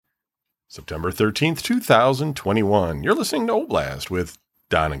September 13th, 2021. You're listening to Oblast with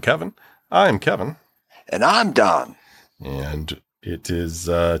Don and Kevin. I'm Kevin. And I'm Don. And it is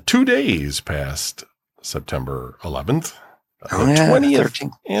 2 days past September 11th, the 20th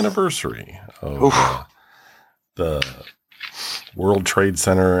 13th. Anniversary of the World Trade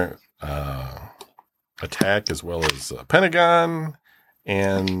Center attack, as well as Pentagon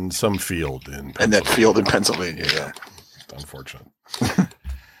and some field in Pennsylvania. And that field in Pennsylvania, yeah. Unfortunate.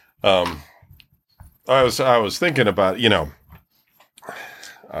 I was thinking about,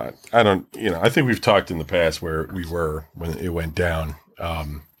 I think we've talked in the past where we were when it went down.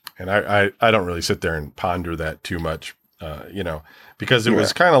 And I don't really sit there and ponder that too much, because it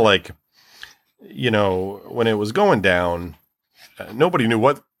was kind of like, when it was going down, nobody knew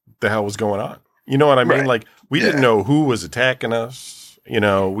what the hell was going on. You know what I mean? Right. Like, we didn't know who was attacking us.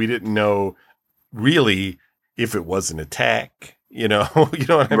 We didn't know really if it was an attack. You know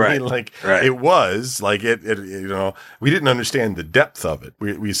what I mean? Like, it was like it, we didn't understand the depth of it.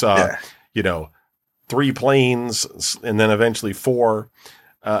 We saw, 3 planes and then eventually 4.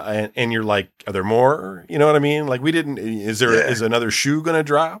 And you're like, are there more? You know what I mean? Like, we didn't, is another shoe going to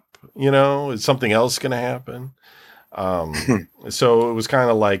drop? Is something else going to happen? So it was kind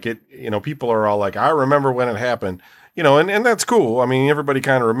of like it, people are all like, I remember when it happened, and that's cool. I mean, everybody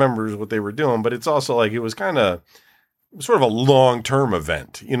kind of remembers what they were doing, but it's also like, it was kind of sort of a long-term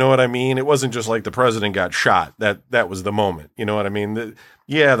event. You know what I mean? It wasn't just like the president got shot. That was the moment. You know what I mean?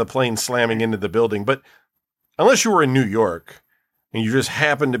 The plane slamming into the building, but unless you were in New York and you just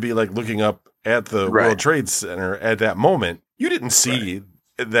happened to be like looking up at the World Trade Center at that moment, you didn't see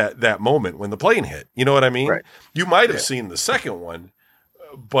that moment when the plane hit. You know what I mean? Right. You might have seen the second one,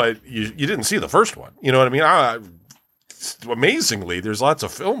 but you didn't see the first one. You know what I mean? Amazingly, there's lots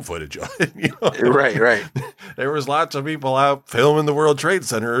of film footage of it. Right. There was lots of people out filming the World Trade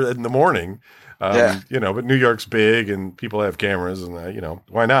Center in the morning. But New York's big and people have cameras and,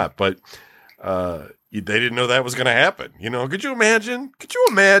 why not? But they didn't know that was going to happen. Could you imagine?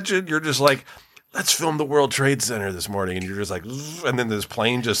 You're just like, let's film the World Trade Center this morning. And you're just like, and then this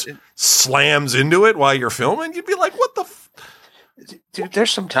plane just slams into it while you're filming. You'd be like, what the Dude,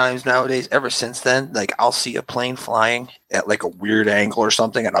 there's some times nowadays, ever since then, like I'll see a plane flying at like a weird angle or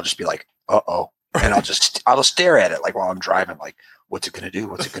something, and I'll just be like, uh-oh. And I'll just stare at it like while I'm driving, like, what's it gonna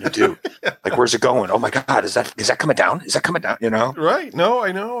do? Like, where's it going? Oh my God, is that coming down? Is that coming down? Right. No,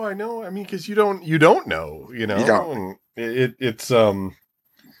 I know. I mean, because you don't know, You don't. It's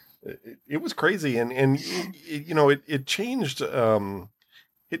it was crazy, and it changed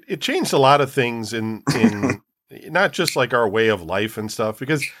it changed a lot of things in not just like our way of life and stuff,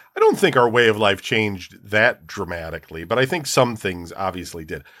 because I don't think our way of life changed that dramatically, but I think some things obviously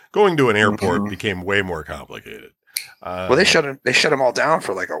did. Going to an airport became way more complicated. Well, they shut them all down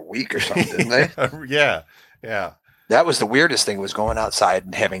for like a week or something, didn't they? Yeah. That was the weirdest thing, was going outside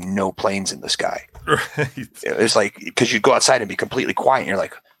and having no planes in the sky. Right. It's like, because you go outside and be completely quiet and you're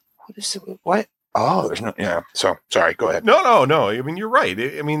like, what is it? What? Oh, there's no, So sorry, go ahead. No. I mean, you're right.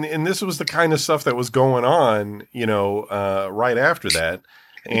 I mean, and this was the kind of stuff that was going on, right after that.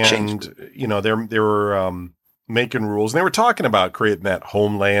 And, they were making rules, and they were talking about creating that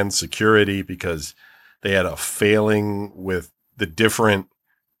homeland security because they had a failing with the different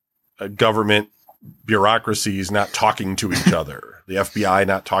government bureaucracies not talking to each other. The FBI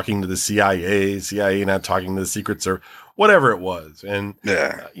not talking to the CIA not talking to the Secret Service, whatever it was. And,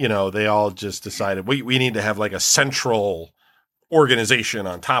 they all just decided we need to have like a central organization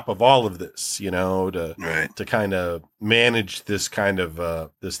on top of all of this, to kind of manage this kind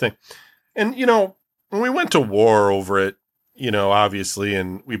of, this thing. And, when we went to war over it, obviously,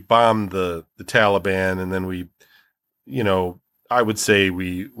 and we bombed the Taliban, and then we, I would say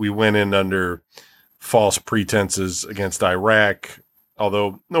we went in under false pretenses against Iraq,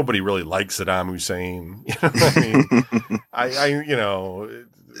 although nobody really likes Saddam Hussein. You know what I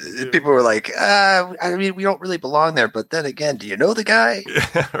mean? People were like, we don't really belong there. But then again, do you know the guy?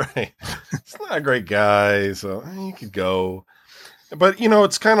 Right. It's not a great guy, so you could go. But,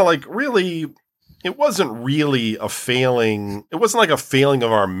 it's kind of like, really, it wasn't really a failing. It wasn't like a failing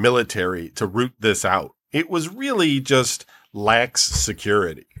of our military to root this out. It was really just lax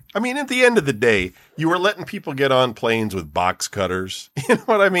security. I mean, at the end of the day, you were letting people get on planes with box cutters. You know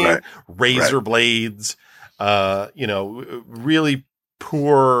what I mean? Right. Razor blades, really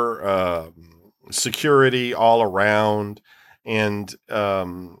poor security all around. And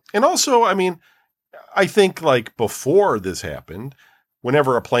also, I mean, I think like before this happened,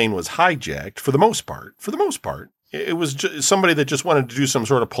 whenever a plane was hijacked, for the most part, it was somebody that just wanted to do some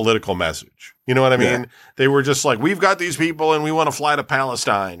sort of political message. You know what I mean? They were just like, we've got these people and we want to fly to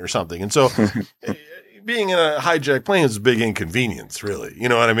Palestine or something. And so being in a hijacked plane is a big inconvenience, really. You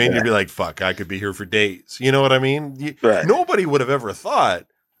know what I mean? You'd be like, fuck, I could be here for days. You know what I mean? Nobody would have ever thought,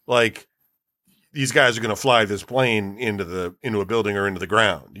 like, these guys are going to fly this plane into a building or into the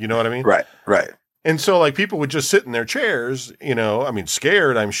ground. You know what I mean? Right. And so, like, people would just sit in their chairs, you know, I mean,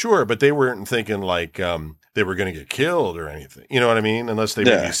 scared, I'm sure, but they weren't thinking, like, they were going to get killed or anything. You know what I mean? Unless they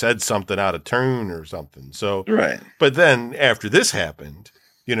maybe said something out of turn or something. So, but then after this happened,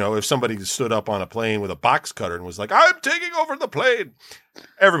 you know, if somebody stood up on a plane with a box cutter and was like, I'm taking over the plane,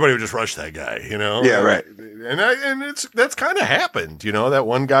 everybody would just rush that guy, you know? Yeah, right. And that's kind of happened, you know, that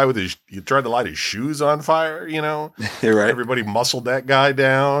one guy he tried to light his shoes on fire, you know? You're right. Everybody muscled that guy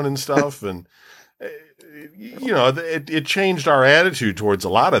down and stuff. And, you know, it changed our attitude towards a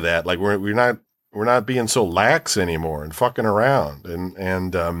lot of that. Like we're not being so lax anymore and fucking around.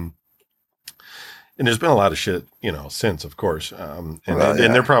 And there's been a lot of shit, you know, since, of course. And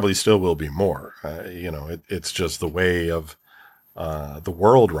there probably still will be more. You know, it's just the way of the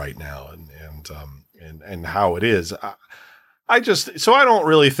world right now and how it is. So I don't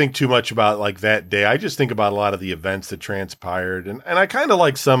really think too much about like that day. I just think about a lot of the events that transpired. And I kind of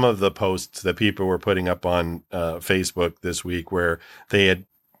like some of the posts that people were putting up on Facebook this week where they had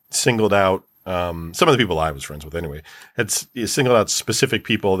singled out some of the people I was friends with anyway, had singled out specific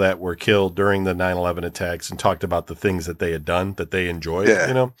people that were killed during the 9/11 attacks and talked about the things that they had done that they enjoyed,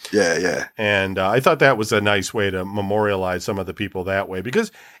 you know? Yeah. And I thought that was a nice way to memorialize some of the people that way,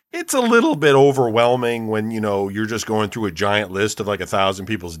 because it's a little bit overwhelming when, you know, you're just going through a giant list of like 1,000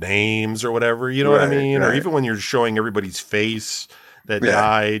 people's names or whatever, you know what I mean? Or even when you're showing everybody's face that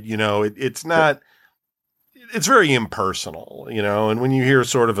died, you know, it's not... It's very impersonal, you know, and when you hear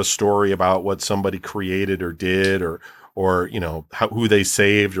sort of a story about what somebody created or did or you know, who they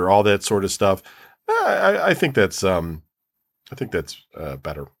saved or all that sort of stuff, I think that's better.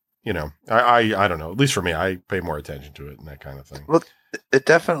 You know, I don't know. At least for me, I pay more attention to it and that kind of thing. Well, it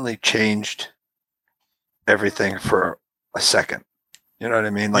definitely changed everything for a second. You know what I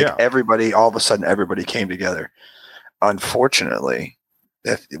mean? Like everybody, all of a sudden, everybody came together. Unfortunately,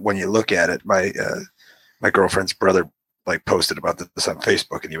 when you look at it, my girlfriend's brother like posted about this on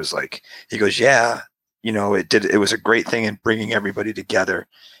Facebook, and he goes, yeah, you know, it was a great thing in bringing everybody together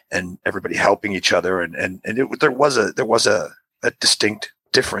and everybody helping each other. And there was a distinct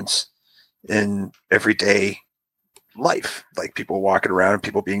difference in everyday life, like people walking around and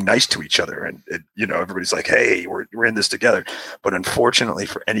people being nice to each other. And you know, everybody's like, hey, we're in this together. But unfortunately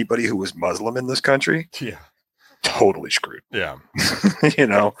for anybody who was Muslim in this country, totally screwed. Yeah. You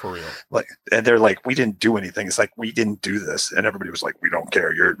know, for real. Like, and they're like, we didn't do anything. It's like, we didn't do this. And everybody was like, we don't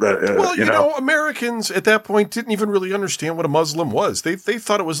care. You're, well, you know, Americans at that point didn't even really understand what a Muslim was. They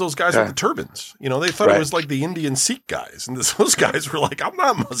thought it was those guys with the turbans. You know, they thought it was like the Indian Sikh guys. And those guys were like, I'm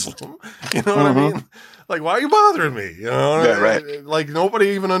not Muslim. You know what I mean? Like, why are you bothering me? You know, like nobody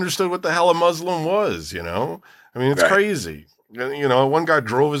even understood what the hell a Muslim was, you know? I mean, it's crazy. You know, one guy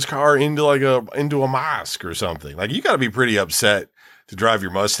drove his car into a mosque or something. Like, you got to be pretty upset to drive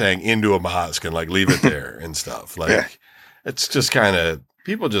your Mustang into a mosque and like leave it there and stuff. Like, it's just kind of,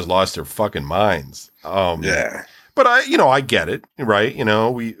 people just lost their fucking minds. But I get it, right? You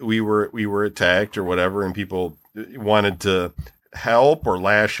know, we were attacked or whatever, and people wanted to help or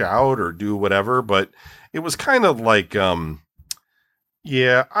lash out or do whatever. But it was kind of like, I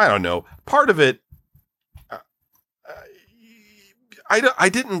don't know. Part of it. I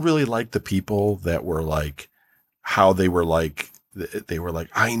didn't really like the people that were like, how they were like,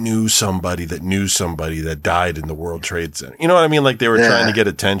 I knew somebody that died in the World Trade Center. You know what I mean? Like they were trying to get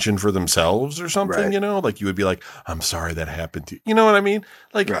attention for themselves or something, you know, like you would be like, I'm sorry that happened to you. You know what I mean?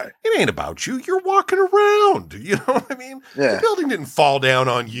 Like it ain't about you. You're walking around. You know what I mean? The building didn't fall down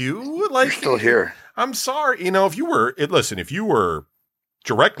on you. Like, you're still here. I'm sorry. You know, if you were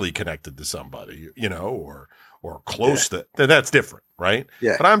directly connected to somebody, you know, or close to, then that's different, right?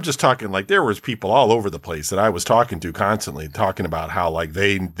 Yeah. But I'm just talking like there was people all over the place that I was talking to constantly, talking about how like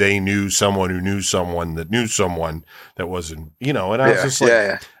they knew someone who knew someone that knew someone that wasn't, you know, and I was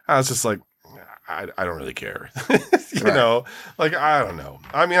just like, I don't really care. you know, like, I don't know.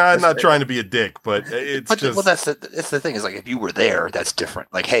 I mean, I'm not trying to be a dick, but it's just. Well, it's the thing is like, if you were there, that's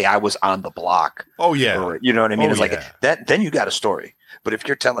different. Like, hey, I was on the block. Oh, yeah. Or, you know what I mean? It's like that, then you got a story. But if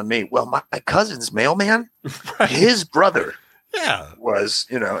you're telling me, well, my cousin's mailman, his brother was,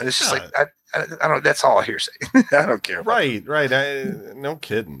 you know, and it's just like, I don't. That's all hearsay. I don't care. Right. No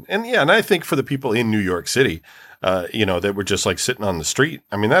kidding. And I think for the people in New York City, that were just like sitting on the street.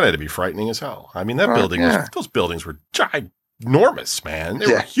 I mean, that had to be frightening as hell. I mean, those buildings were ginormous, man. They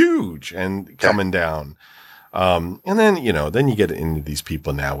were huge and coming down. And then, then you get into these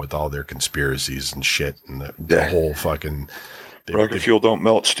people now with all their conspiracies and shit and the whole fucking rocket fuel don't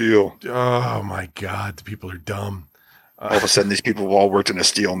melt steel. Oh my God. The people are dumb. All of a sudden these people have all worked in a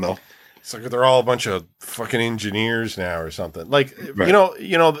steel mill. It's like they're all a bunch of fucking engineers now or something. Like, right.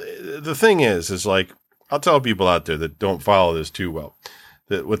 The thing is like, I'll tell people out there that don't follow this too well,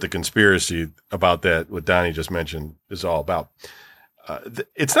 that what the conspiracy about that, what Donnie just mentioned, is all about.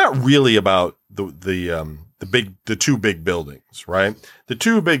 It's not really about the two big buildings, right? The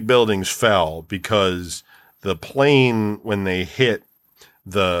two big buildings fell because the plane, when they hit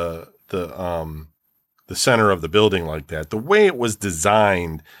the center of the building like that, the way it was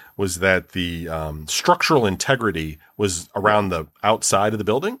designed was that the structural integrity was around the outside of the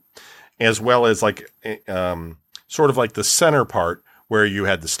building, as well as like sort of like the center part where you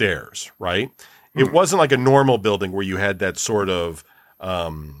had the stairs, right? It wasn't like a normal building where you had that sort of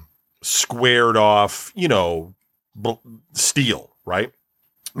squared off, steel, right?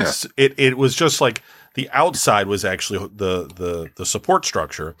 Yeah. It was just like the outside was actually the support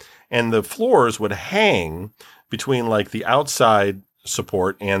structure, and the floors would hang between like the outside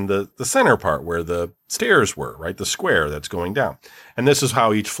support and the center part where the stairs were, right? The square that's going down. And this is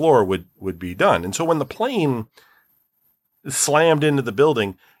how each floor would be done. And so when the plane slammed into the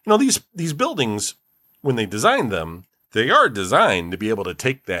building, these buildings, when they designed them, they are designed to be able to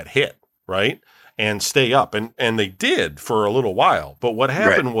take that hit, right? And stay up. And they did for a little while. But what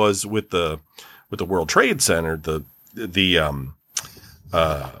happened was with the World Trade Center, the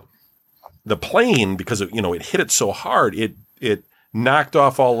plane, because it hit it so hard, it knocked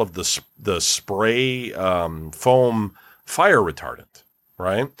off all of the spray foam fire retardant,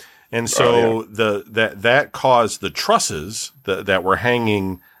 right? And so that caused the trusses that were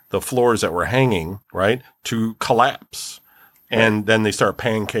hanging, the floors that were hanging, right, to collapse. And then they start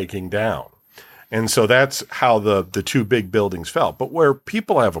pancaking down. And so that's how the two big buildings fell. But where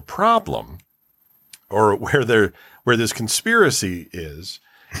people have a problem, or where this conspiracy is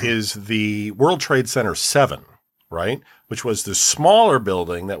the World Trade Center 7, right? Which was the smaller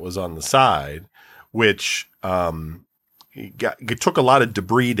building that was on the side, which it took a lot of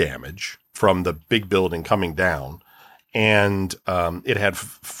debris damage from the big building coming down. And it had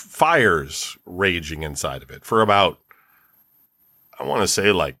fires raging inside of it for about, I want to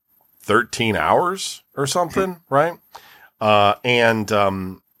say like 13 hours or something, right?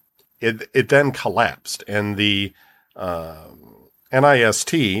 It then collapsed, and the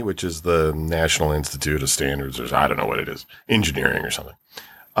NIST, which is the National Institute of Standards, or I don't know what it is, engineering or something,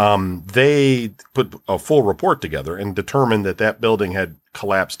 they put a full report together and determined that building had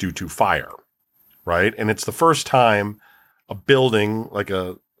collapsed due to fire, right? And it's the first time a building like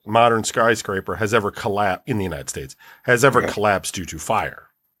a modern skyscraper has ever collapsed in the United States, has ever collapsed due to fire.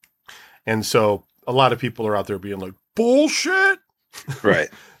 And so a lot of people are out there being like, bullshit. Right.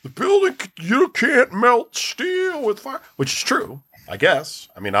 The building, you can't melt steel with fire, which is true, I guess.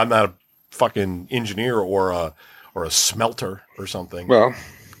 I mean, I'm not a fucking engineer or a smelter or something. Well,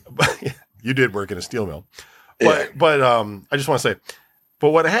 but you did work in a steel mill. But I just want to say,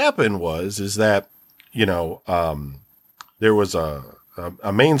 but what happened is that, there was a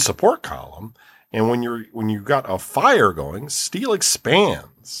main support column, and when you got a fire going, steel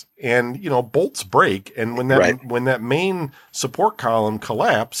expands and bolts break, and when that main support column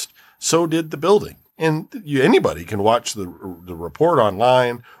collapsed, so did the building. And anybody can watch the report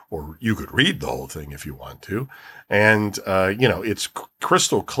online, or you could read the whole thing if you want to, and it's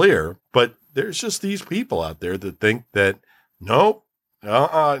crystal clear. But there's just these people out there that think that no,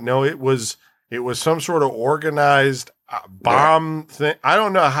 it was some sort of organized bomb thing. I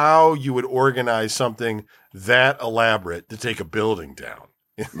don't know how you would organize something that elaborate to take a building down.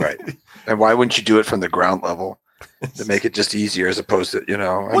 Right. And why wouldn't you do it from the ground level to make it just easier, as opposed to,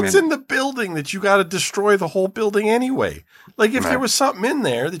 what's in the building that you got to destroy the whole building anyway? Like if there was something in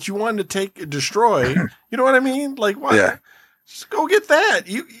there that you wanted to take and destroy, you know what I mean? Like, why? Yeah. Just go get that.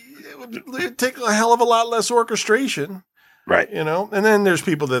 It would take a hell of a lot less orchestration. Right. And then there's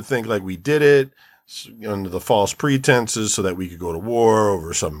people that think like we did it under the false pretenses so that we could go to war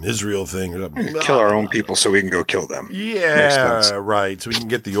over some Israel thing. Or kill our own people so we can go kill them. Yeah, right. So we can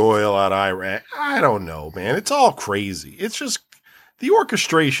get the oil out of Iraq. I don't know, man. It's all crazy. It's just the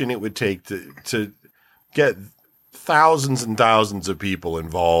orchestration it would take to get thousands and thousands of people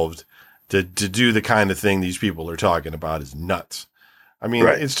involved to do the kind of thing these people are talking about is nuts. I mean,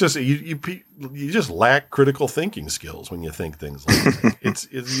 it's just you just lack critical thinking skills when you think things like that.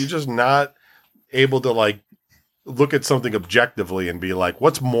 It's you're just not able to like look at something objectively and be like,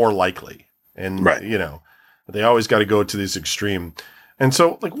 what's more likely? And you know, they always got to go to this extreme. And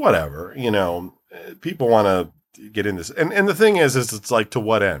so, like, whatever, you know, people want to get in this. And the thing is it's like, to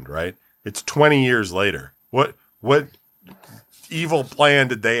what end, right? It's 20 years later. What evil plan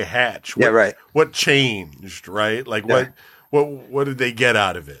did they hatch? What changed, right? Like, what did they get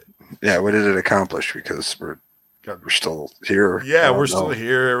out of it? Yeah, what did it accomplish? Because we're still here. Yeah, we're still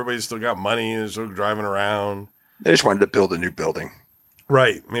here. Everybody's still got money and still driving around. They just wanted to build a new building.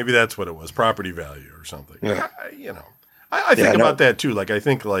 Right. Maybe that's what it was. Property value or something. Yeah. I think about that too. Like, I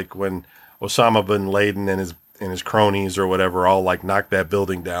think like when Osama bin Laden and his cronies or whatever all like knocked that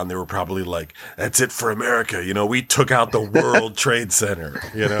building down, they were probably like, that's it for America. You know, we took out the World Trade Center,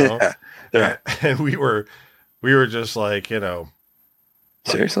 you know? And we were just like, you know,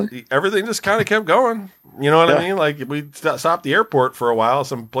 seriously, everything just kind of kept going. You know what I mean? Like, we stopped the airport for a while.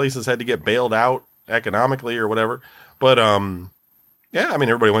 Some places had to get bailed out economically or whatever. But, yeah, I mean,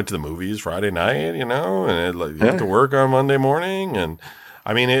 everybody went to the movies Friday night, you know, and went to work on Monday morning. And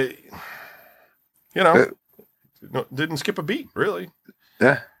I mean, it, you know, didn't skip a beat, really.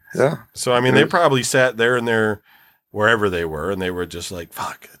 Yeah. So, I mean, they probably sat there in their, wherever they were, and they were just like,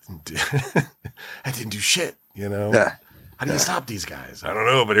 fuck, I didn't do shit, you know? Yeah. How do you stop these guys? I don't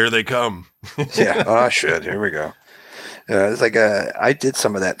know, but here they come. Yeah. Oh, shit. Here we go. It's like I did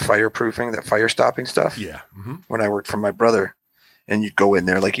some of that fireproofing, that fire stopping stuff. Yeah. Mm-hmm. When I worked for my brother. And you'd go in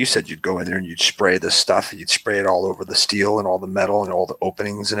there, like you said, you'd go in there and you'd spray this stuff. You'd spray it all over the steel and all the metal and all the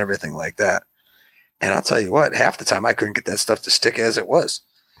openings and everything like that. And I'll tell you what, half the time I couldn't get that stuff to stick as it was.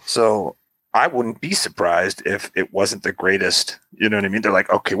 So I wouldn't be surprised if it wasn't the greatest. You know what I mean? They're like,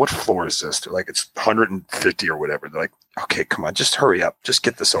 okay, what floor is this? They're like, it's 150 or whatever. They're like, okay, come on, just hurry up. Just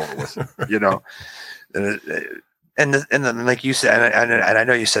get this over with, you know? And then like you said, and I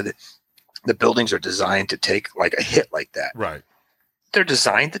know you said that the buildings are designed to take like a hit like that. Right. They're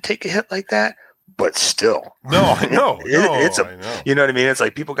designed to take a hit like that, but still. No, I know. I know. You know what I mean? It's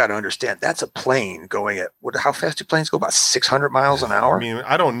like people got to understand that's a plane going at how fast do planes go? About 600 miles an hour? I mean,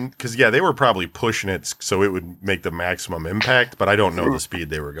 I don't, because they were probably pushing it so it would make the maximum impact, but I don't know the speed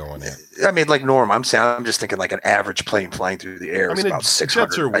they were going at. I mean, like Norm, I'm just thinking like an average plane flying through the air is about 600.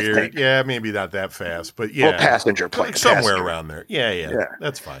 Jets are weird. Yeah, maybe not that fast, but yeah. Well, passenger plane. Like somewhere around there. Yeah.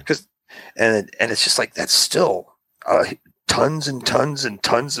 That's fine. And it's just like, that's still tons and tons and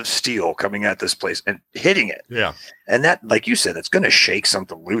tons of steel coming at this place and hitting it. Yeah. And that, like you said, it's going to shake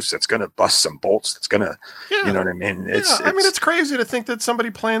something loose. It's going to bust some bolts. It's going to, you know what I mean? It's crazy to think that somebody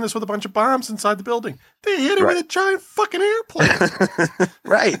planned this with a bunch of bombs inside the building. They hit it with a giant fucking airplane.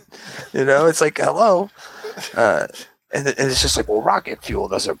 Right. You know, it's like, hello. And it's just like, well, rocket fuel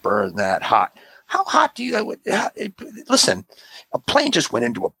doesn't burn that hot. How hot do you listen? A plane just went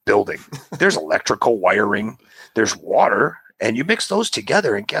into a building. There's electrical wiring. There's water, and you mix those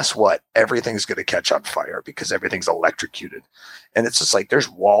together, and guess what? Everything's going to catch on fire because everything's electrocuted. And it's just like there's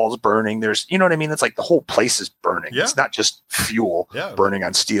walls burning. There's, you know what I mean? It's like the whole place is burning. Yeah. It's not just fuel burning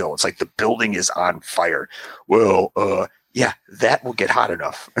on steel. It's like the building is on fire. Well, that will get hot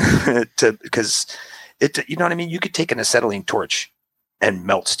enough because it. You know what I mean? You could take an acetylene torch and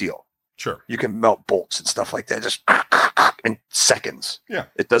melt steel. Sure. You can melt bolts and stuff like that just in seconds. Yeah.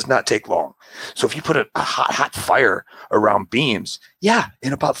 It does not take long. So if you put a hot fire around beams,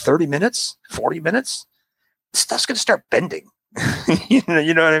 in about 30 minutes, 40 minutes, stuff's going to start bending. you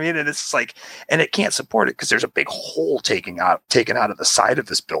know what I mean? And it's like, and it can't support it because there's a big hole taken out of the side of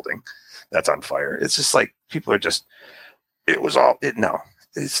this building that's on fire. It's just like people are just, it's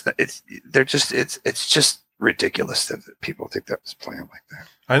just ridiculous that people think that was planned like that.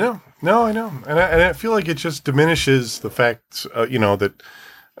 I know. No, I know. And I feel like it just diminishes the fact, that,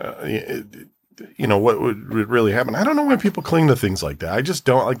 what would really happen. I don't know why people cling to things like that. I just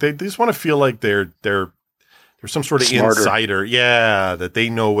don't like, they just want to feel like they're some sort of smarter insider. Yeah. That they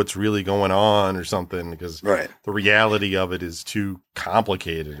know what's really going on or something because the reality of it is too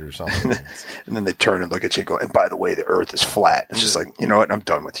complicated or something. And then they turn and look at you and go, and by the way, the earth is flat. It's just like, you know what? I'm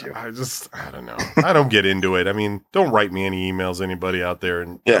done with you. I don't know. I don't get into it. I mean, don't write me any emails, anybody out there,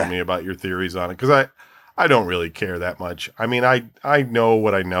 and tell me about your theories on it. Cause I don't really care that much. I mean, I know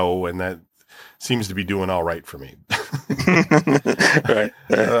what I know, and that seems to be doing all right for me. Right.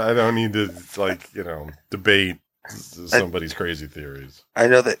 I don't need to debate somebody's crazy theories. I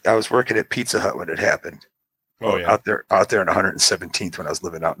know that I was working at Pizza Hut when it happened. Oh yeah. Out there on 117th when I was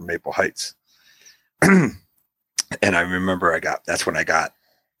living out in Maple Heights. And I remember that's when I got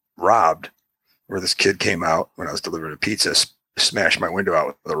robbed, where this kid came out when I was delivering a pizza, smashed my window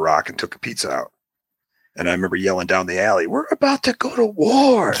out with a rock and took a pizza out. And I remember yelling down the alley, "We're about to go to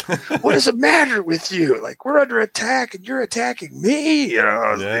war. What is the matter with you? Like, we're under attack and you're attacking me." You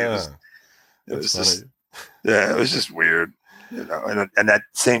know, it was just, yeah, it was just weird. You know, and at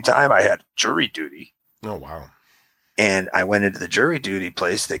the same time, I had jury duty. Oh, wow. And I went into the jury duty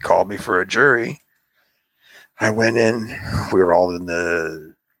place. They called me for a jury. I went in. We were all in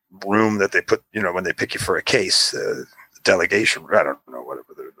the room that they put, you know, when they pick you for a case, the delegation, I don't know,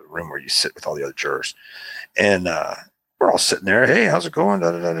 whatever, the room where you sit with all the other jurors. And we're all sitting there. "Hey, how's it going?"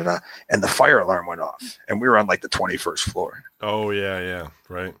 Da, da, da, da, da. And the fire alarm went off. And we were on like the 21st floor. Oh, yeah.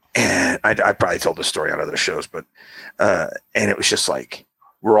 Right. And I probably told this story on other shows, but, and it was just like,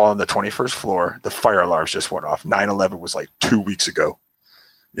 we're all on the 21st floor. The fire alarms just went off. 9/11 was like 2 weeks ago,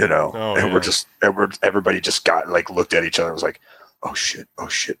 you know, everybody just got like, looked at each other and was like, oh shit,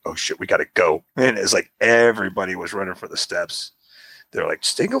 we got to go. And it's like, everybody was running for the steps. They're like,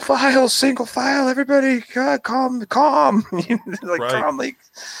 single file, everybody, calm, like calmly.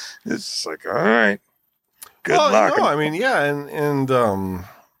 It's like, all right, good luck. No, I mean, yeah. And the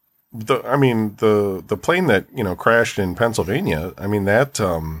plane that, you know, crashed in Pennsylvania, I mean, that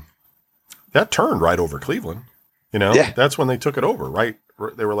turned right over Cleveland, you know. Yeah. That's when they took it over, right?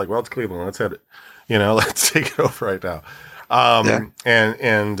 They were like, well, it's Cleveland, let's hit it, you know, let's take it over right now.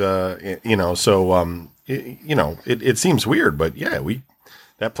 You know, so it seems weird, but yeah,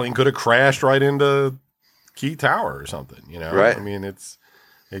 that plane could have crashed right into Key Tower or something, you know. Right. I mean, it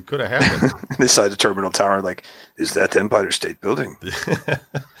could have happened. Inside the terminal tower, like, is that the Empire State Building?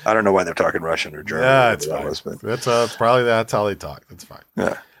 I don't know why they're talking Russian or German. Yeah, it's fine. That's probably that's how they talk. That's fine.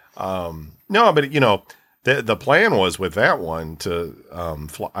 Yeah. No, but you know, the plan was with that one to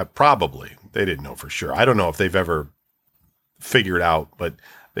fly. Probably they didn't know for sure. I don't know if they've ever figured out, but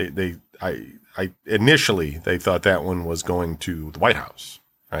I initially they thought that one was going to the White House,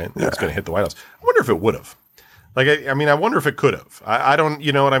 right? Yeah. It's going to hit the White House. I wonder if it would have. Like, I mean, I wonder if it could have. I don't,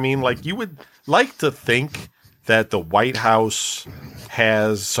 you know what I mean? Like, you would like to think that the White House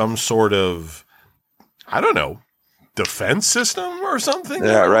has some sort of, I don't know, defense system or something.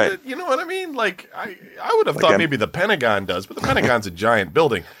 Yeah, right. You know what I mean? Like, I would have thought maybe the Pentagon does, but the Pentagon's a giant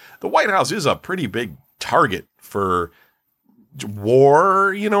building. The White House is a pretty big target for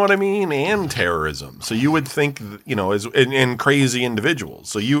war, you know what I mean, and terrorism. So you would think, you know, and crazy individuals.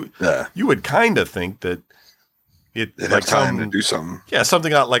 So you would kind of think that it they'd like have time to do something. Yeah,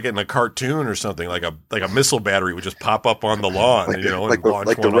 something out like in a cartoon or something, like a missile battery would just pop up on the lawn, like, you know, like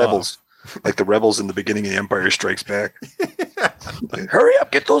the rebels. Like the rebels in the beginning of The Empire Strikes Back. Like, hurry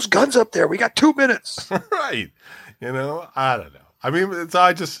up, get those guns up there. We got 2 minutes. Right. You know, I don't know. I mean,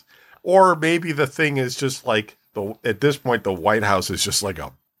 or maybe the thing is just like at this point, the White House is just like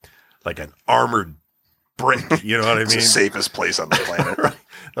an armored brick. You know what I mean? It's the safest place on the planet. Right.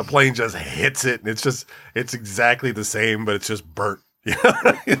 The plane just hits it, and it's exactly the same, but it's just burnt. You know?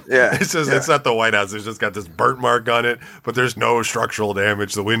 Yeah, it's not the White House. It's just got this burnt mark on it, but there's no structural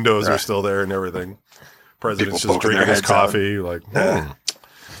damage. The windows are still there and everything. President's just drinking his coffee, like,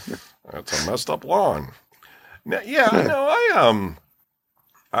 that's a messed up lawn. Now,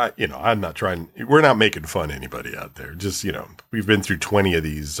 I'm not trying. We're not making fun of anybody out there. Just, you know, we've been through 20 of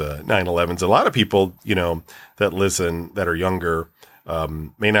these 9/11s. A lot of people, you know, that listen that are younger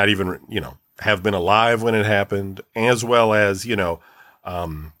may not even, you know, have been alive when it happened, as well as, you know,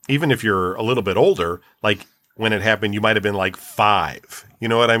 even if you're a little bit older, like when it happened, you might have been like 5. You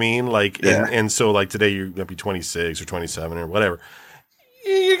know what I mean? Like, and so like today you're gonna be 26 or 27 or whatever.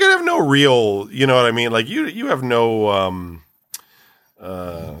 You're gonna have no real, you know what I mean? Like you have no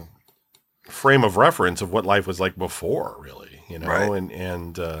frame of reference of what life was like before, really. You know, right.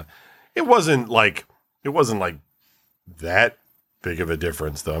 and it wasn't like that big of a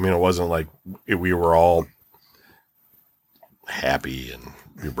difference, though. I mean, it wasn't like we were all happy and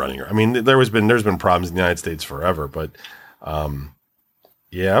we were running. I mean, there's been problems in the United States forever, but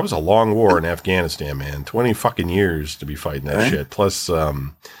it was a long war in Afghanistan, man. 20 fucking years to be fighting that shit. Plus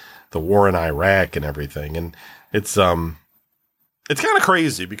the war in Iraq and everything, and it's kind of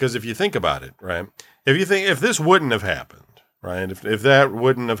crazy because if you think about it, right? If this wouldn't have happened, right? If that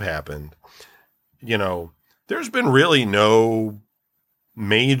wouldn't have happened, you know, there's been really no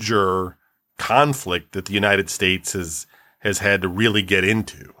major conflict that the United States has had to really get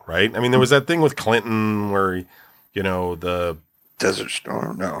into, right? I mean, there was that thing with Clinton where, you know, the Desert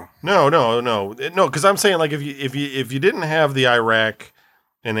Storm. No. Because I'm saying, like, if you didn't have the Iraq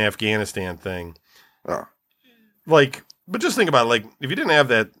and Afghanistan thing, like, but just think about it, like, if you didn't have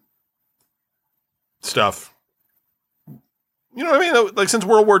that stuff, you know what I mean? Like, since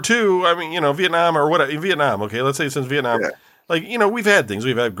World War II, I mean, you know, Vietnam or whatever, Vietnam, okay, let's say since Vietnam, Like, we've had things.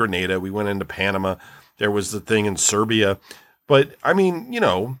 We've had Grenada. We went into Panama. There was the thing in Serbia. But, I mean,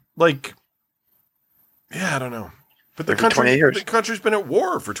 like, yeah, I don't know. But the country's been at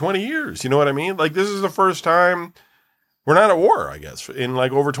war for 20 years. You know what I mean? Like, this is the first time we're not at war, I guess, in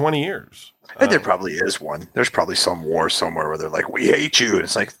like over 20 years. And there probably is one. There's probably some war somewhere where they're like, we hate you. And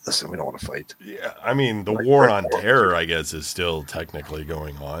it's like, listen, we don't want to fight. Yeah, I mean, the war on terror, I guess, is still technically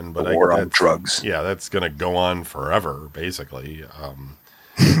going on. But the war on drugs. Yeah, that's going to go on forever, basically.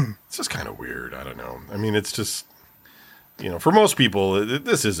 It's just kind of weird. I don't know. I mean, it's just, for most people,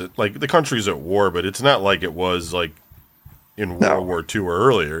 this isn't, like, the country's at war, but it's not like it was, like, in World War II or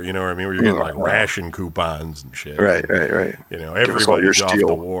earlier, you know what I mean? Where you're getting like ration coupons and shit. Right. Everybody's off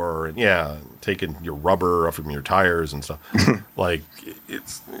the war and taking your rubber off from your tires and stuff. Like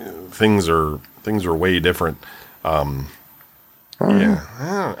it's things are way different. I don't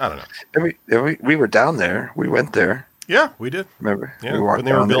know. And we were down there. We went there. Yeah, we did. Remember? Yeah, when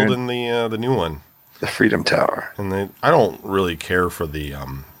they were building the new one, the Freedom Tower. And I don't really care for the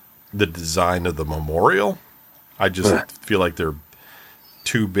design of the memorial. I just feel like they're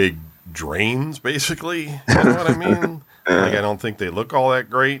two big drains, basically. You know what I mean? Like, I don't think they look all that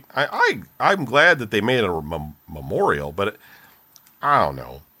great. I'm glad that they made a memorial, but I don't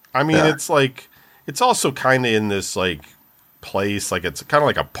know. I mean, it's like, it's also kind of in this, like, place, like, it's kind of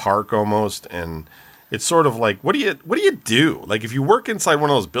like a park almost, and it's sort of like, what do you do? Like, if you work inside one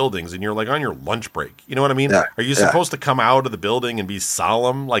of those buildings and you're like on your lunch break, you know what I mean? Yeah. Are you supposed to come out of the building and be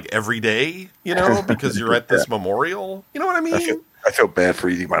solemn like every day, because you're at this memorial? You know what I mean? I feel bad for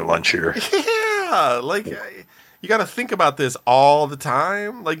eating my lunch here. Yeah, like you got to think about this all the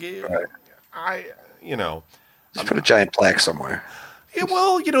time. Like, just put a giant plaque somewhere. Yeah,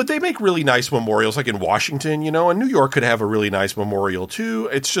 well, they make really nice memorials, like in Washington, and New York could have a really nice memorial too.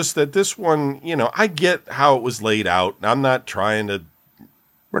 It's just that this one, I get how it was laid out. I'm not trying to.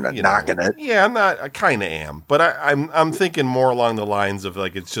 We're not knocking it. Yeah, I'm not. I kind of am, but I'm thinking more along the lines of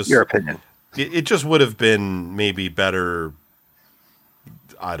like, it's just your opinion. It just would have been maybe better.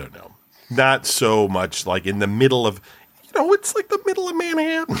 I don't know. Not so much like in the middle of, it's like the middle of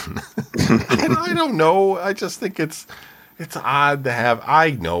Manhattan. And I don't know. I just think it's odd to have.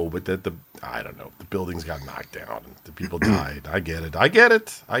 I know, but I don't know. The buildings got knocked down and the people died. I get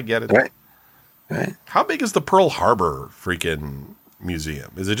it. Right. How big is the Pearl Harbor freaking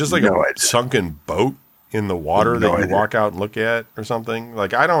museum? Is it just like a sunken boat in the water that you walk out and look at or something?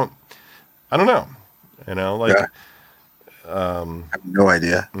 Like, I don't know. Like, I have no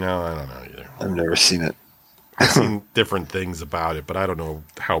idea. No, I don't know either. I've never seen it. I've seen different things about it, but I don't know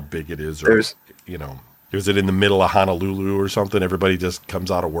how big it is. Or, is it in the middle of Honolulu or something? Everybody just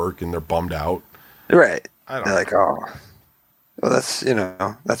comes out of work and they're bummed out. Right. They're like, oh, well, that's,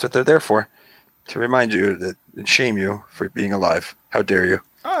 that's what they're there for. To remind you and shame you for being alive. How dare you?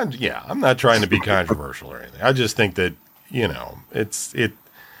 I'm not trying to be controversial or anything. I just think that,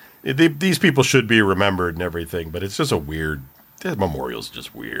 these people should be remembered and everything, but it's just that memorial's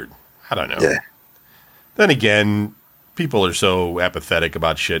just weird. I don't know. Yeah. Then again, people are so apathetic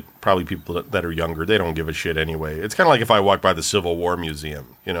about shit. Probably people that are younger, they don't give a shit anyway. It's kind of like if I walk by the Civil War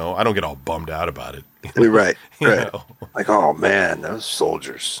Museum, I don't get all bummed out about it. Right. Like, oh man, those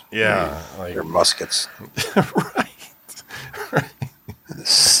soldiers. Yeah. Like, their muskets. Right.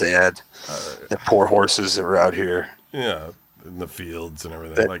 Sad. The poor horses that were out here. Yeah. In the fields and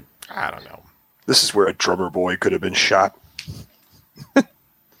everything. Like, I don't know. This is where a drummer boy could have been shot.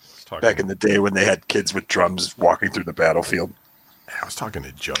 Back in the day when they had kids with drums walking through the battlefield. I was talking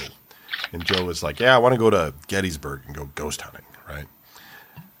to Joe, and Joe was like, yeah, I want to go to Gettysburg and go ghost hunting, right?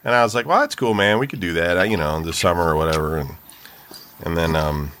 And I was like, well, that's cool, man. We could do that, in the summer or whatever. And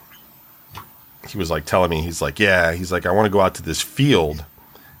then he was like telling me, he's like, I want to go out to this field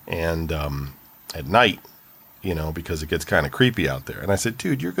and at night, because it gets kind of creepy out there. And I said,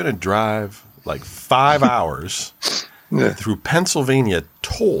 dude, you're going to drive like 5 hours through Pennsylvania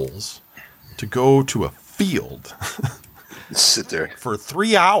tolls to go to a field. Sit there for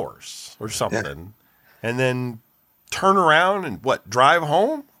 3 hours or something, and then turn around and drive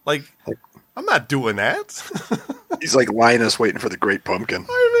home? Like, I'm not doing that. He's like Linus waiting for the Great Pumpkin.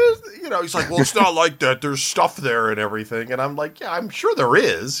 He's like, well, it's not like that. There's stuff there and everything. And I'm like, yeah, I'm sure there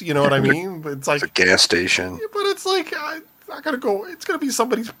is. You know what I mean? But it's like a gas station. Yeah, but it's like, I'm not going to go. It's going to be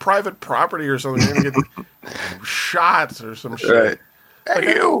somebody's private property or something. You're going to get shot or some shit. Right.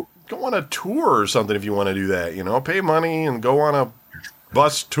 Hey, you go on a tour or something if you want to do that. Pay money and go on a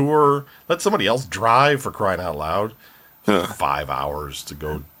bus tour. Let somebody else drive, for crying out loud. 5 hours to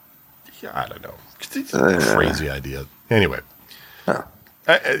go. Yeah, I don't know. It's a crazy idea. Anyway.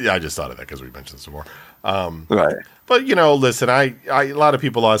 I just thought of that because we mentioned this before. Right. But listen, a lot of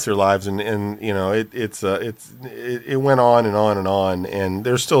people lost their lives, and it went on and on and on, and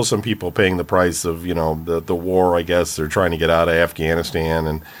there's still some people paying the price of the war. I guess they're trying to get out of Afghanistan,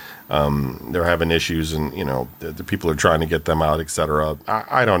 and they're having issues, and the people are trying to get them out, etc.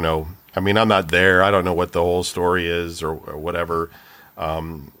 I don't know. I mean, I'm not there. I don't know what the whole story is or whatever.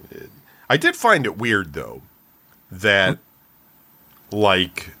 I did find it weird though that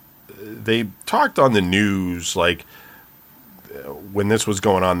like they talked on the news like. When this was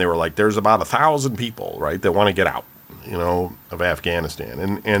going on, they were like, there's about 1,000 people, right, that want to get out, of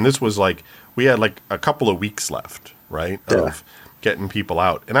Afghanistan. And this was like, we had like a couple of weeks left, right, of getting people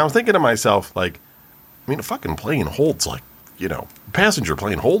out. And I was thinking to myself, like, I mean, a fucking plane holds like, passenger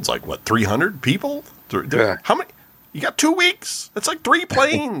plane holds like, what, 300 people? How many? You got 2 weeks. It's like 3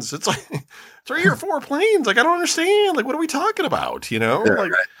 planes. It's like 3 or 4 planes. Like, I don't understand. Like, what are we talking about,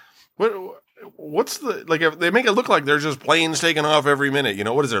 Like, what's the, like, if they make it look like there's just planes taking off every minute,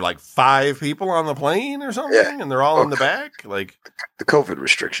 what is there, like 5 people on the plane or something? Yeah. And they're all in the back? Like the COVID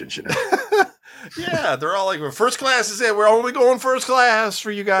restrictions, Yeah, they're all like, well, first class is it. We're only going first class for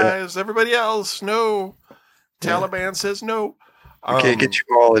you guys. Yeah. Everybody else, no. Taliban says no. We can't get you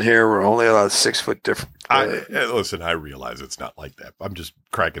all in here. We're only allowed 6 foot different. Listen, I realize it's not like that. I'm just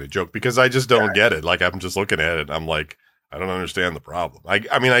cracking a joke because I just don't get it. Like, I'm just looking at it. I'm like, I don't understand the problem.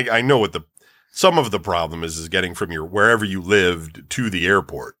 I mean, I know what some of the problem is getting from wherever you lived to the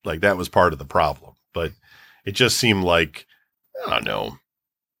airport. Like, that was part of the problem. But it just seemed like, I don't know.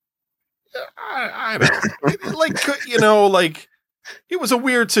 I don't like, it was a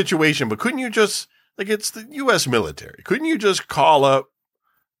weird situation, but couldn't you just, like, it's the U.S. military. Couldn't you just call up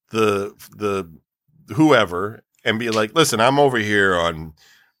the whoever and be like, listen, I'm over here on,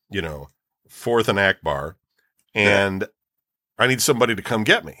 4th and Akbar, and I need somebody to come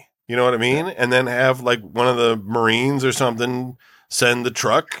get me. You know what I mean? And then have like one of the Marines or something send the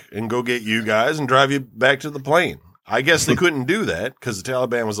truck and go get you guys and drive you back to the plane. I guess they couldn't do that because the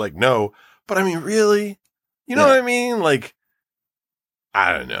Taliban was like, no. But I mean, really? You know what I mean? Like,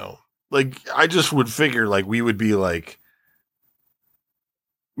 I don't know. Like, I just would figure like we would be like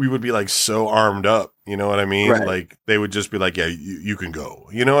so armed up. You know what I mean? Right. Like, they would just be like, yeah, you can go.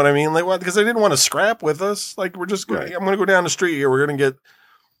 You know what I mean? Like, what? Because they didn't want to scrap with us. Like, we're just going, I'm going to go down the street here. We're going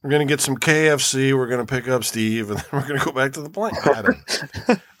to get some KFC. We're going to pick up Steve, and then we're going to go back to the plane.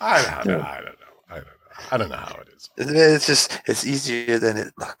 I don't know how it is. It's easier than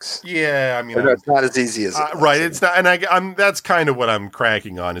it looks. Yeah, I mean, it's not as easy as it looks. Right. It's not, and I'm that's kind of what I'm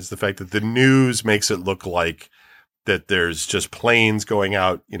cracking on is the fact that the news makes it look like that there's just planes going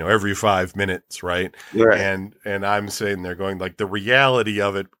out, every 5 minutes, right? And I'm saying they're going like the reality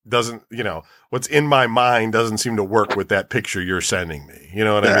of it doesn't, what's in my mind doesn't seem to work with that picture you're sending me. You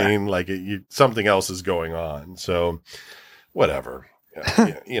know what I mean? Like something else is going on. So whatever,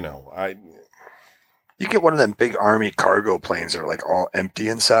 You get one of them big army cargo planes that are like all empty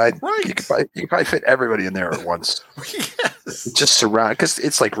inside. Right. You can probably fit everybody in there at once. Yes. Just surround, because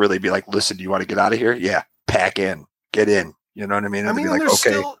it's like really be like, listen, do you want to get out of here? Yeah. Pack in. Get in. You know what I mean? I mean, like,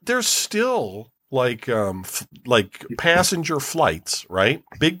 there's still like passenger flights, right?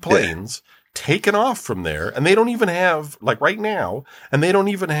 Big planes taken off from there, and they don't even have, like right now, and they don't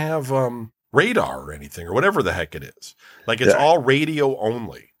even have radar or anything or whatever the heck it is. Like, it's all radio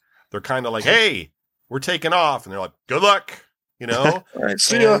only. They're kind of like, hey, we're taking off, and they're like, good luck, All right,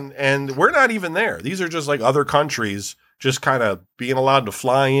 see ya. And we're not even there. These are just like other countries just kind of being allowed to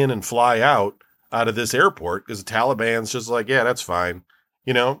fly in and fly out of this airport because the Taliban's just like, yeah, that's fine.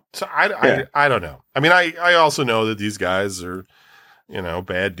 So I don't know. I mean, I also know that these guys are,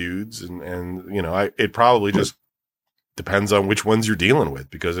 bad dudes and it probably just depends on which ones you're dealing with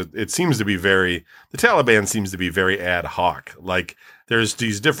because it seems to be the Taliban seems to be very ad hoc. Like there's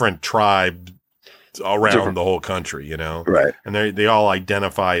these different tribes around the whole country, Right. And they all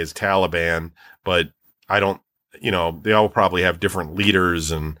identify as Taliban, but I don't, they all probably have different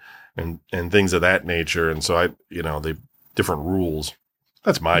leaders and things of that nature. And so they different rules.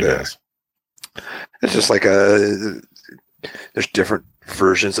 That's my guess. It's just like there's different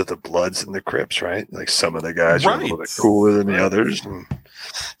versions of the Bloods and the Crips, right? Like some of the guys are a little bit cooler than the others. And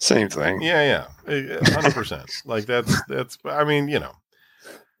same thing. Yeah. 100%. Like that's, I mean,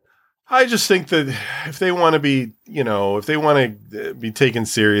 I just think that if they want to be, if they want to be taken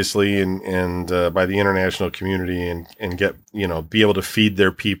seriously and by the international community and get, be able to feed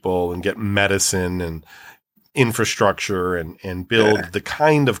their people and get medicine and infrastructure and build the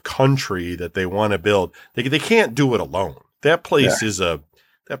kind of country that they want to build, they can't do it alone. That place is a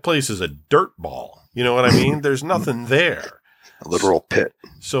dirt ball. You know what I mean? There's nothing there. A literal pit.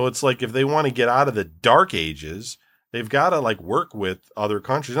 So it's like if they want to get out of the dark ages, they've got to like work with other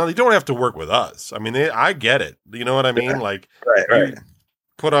countries. Now they don't have to work with us. I mean, I get it. You know what I mean? Yeah. Like, Right.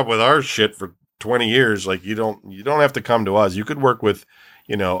 Put up with our shit for 20 years. Like you don't have to come to us. You could work with,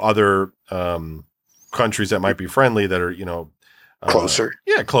 other countries that might be friendly that are, Closer.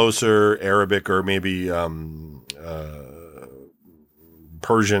 Closer, Arabic or maybe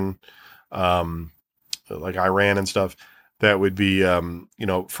Persian, like Iran and stuff. That would be,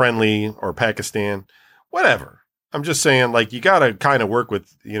 friendly, or Pakistan, whatever. I'm just saying, like, you got to kind of work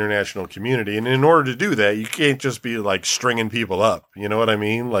with the international community. And in order to do that, you can't just be like stringing people up. You know what I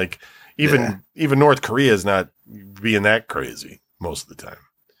mean? Like even North Korea is not being that crazy most of the time.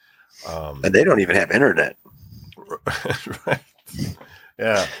 And they don't even have internet. Right.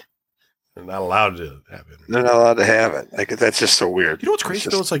 Yeah. They're not allowed to have it. They're not allowed to have it. Like, that's just so weird. You know what's crazy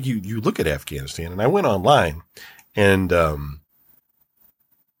though? It's like you look at Afghanistan, and I went online and I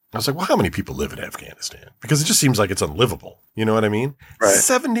was like, well, how many people live in Afghanistan? Because it just seems like it's unlivable. You know what I mean? Right.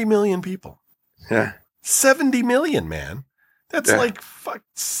 70 million people. Yeah. 70 million, man. That's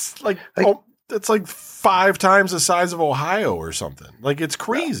that's like 5 times the size of Ohio or something. Like, it's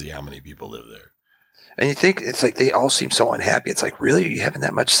crazy how many people live there. And you think it's like they all seem so unhappy. It's like, really? Are you having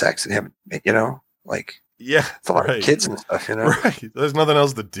that much sex and having, like, yeah, it's a lot of kids and stuff, Right. There's nothing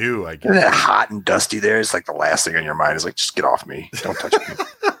else to do, I guess. Isn't that hot and dusty there? It's like the last thing on your mind is like, just get off me. Don't touch me.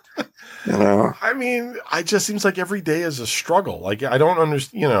 I mean, it just seems like every day is a struggle. Like, I don't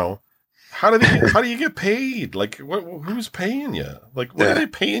understand, how do you get paid? Like, who's paying you? Like, what are they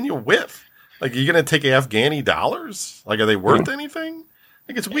paying you with? Like, are you going to take Afghani dollars? Like, are they worth anything?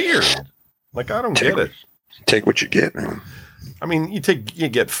 Like, it's weird. Like, I don't get it. Take what you get, man. I mean, you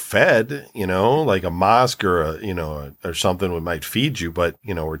get fed, like a mosque or or something that might feed you, but,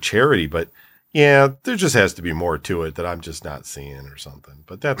 or charity, but yeah, there just has to be more to it that I'm just not seeing or something,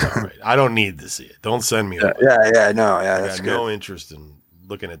 but that's all right. I don't need to see it. Don't send me. No, that's good. No interest in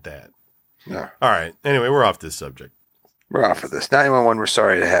looking at that. No. All right. Anyway, we're off this subject. We're off of this. 911, we're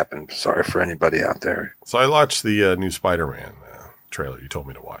sorry it happened. Sorry for anybody out there. So I watched the new Spider-Man trailer you told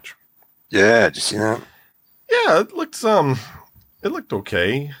me to watch. Yeah, did you see that? Yeah, it looked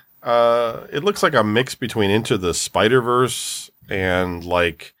okay. It looks like a mix between Into the Spider-Verse and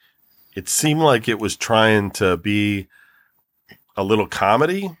like it seemed like it was trying to be a little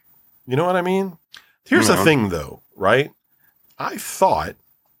comedy. You know what I mean? Here's the thing though, right? I thought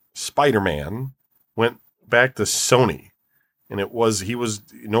Spider-Man went back to Sony and he was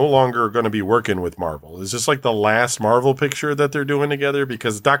no longer going to be working with Marvel. Is this like the last Marvel picture that they're doing together?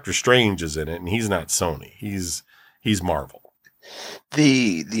 Because Doctor Strange is in it and he's not Sony. He's Marvel.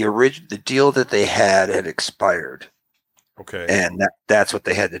 The deal that they had expired. Okay. And that's what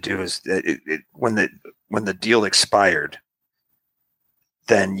they had to do is when the deal expired,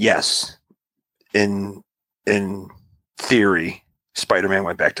 then yes, in theory, Spider-Man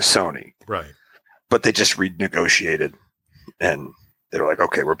went back to Sony. Right. But they just renegotiated and they were like,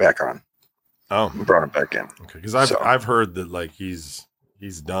 okay, we're back on. Oh, we brought him back in. Okay. Cause I've heard that like he's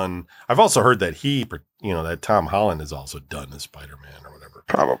done. I've also heard that that Tom Holland is also done as Spider-Man or whatever.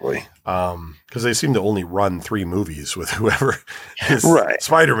 Probably. Cause they seem to only run 3 movies with whoever is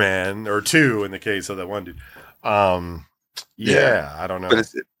Spider-Man, or 2 in the case of that one dude. Yeah, I don't know. But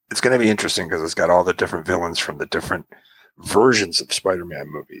it's going to be interesting because it's got all the different villains from the different versions of Spider-Man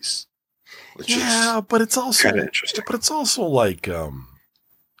movies. Which is but it's also kind of interesting. But it's also like, I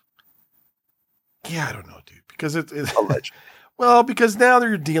don't know, dude, because it's alleged. Well, because now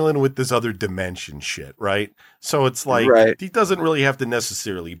they're dealing with this other dimension shit, right? So it's like he doesn't really have to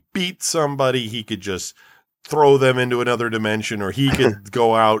necessarily beat somebody. He could just throw them into another dimension, or he could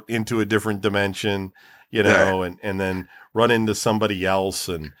go out into a different dimension, and then run into somebody else.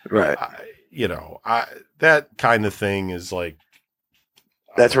 And, that kind of thing is like,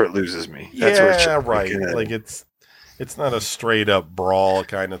 that's where it loses me. That's where right. Like it's not a straight up brawl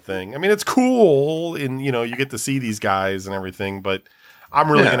kind of thing. I mean, it's cool and you get to see these guys and everything, but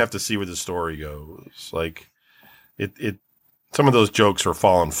I'm really going to have to see where the story goes. Like it some of those jokes are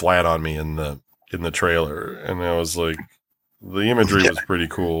falling flat on me in the trailer. And I was like, the imagery was pretty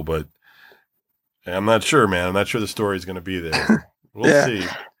cool, but I'm not sure, man. I'm not sure the story is going to be there. We'll see.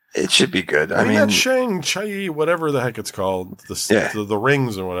 It should be good. I mean, that Shang-Chi, whatever the heck it's called, the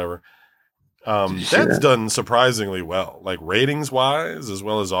rings or whatever. That's done surprisingly well, like ratings wise, as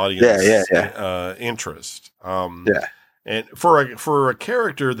well as audience interest. And for a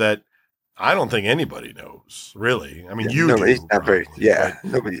character that I don't think anybody knows, really. I mean, he's not very.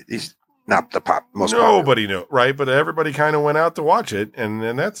 Nobody. He's not the most. Nobody knows, right? But everybody kind of went out to watch it,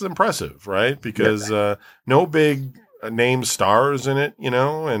 and that's impressive, right? Because no big name stars in it,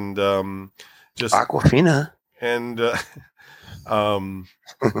 and just Aquafina. and no,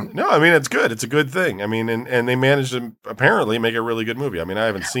 I mean it's good. It's a good thing. I mean, and they managed to apparently make a really good movie. I mean, I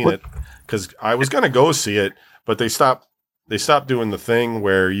haven't seen it because I was gonna go see it, but they stopped doing the thing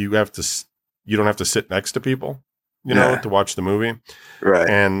where you don't have to sit next to people, to watch the movie, right?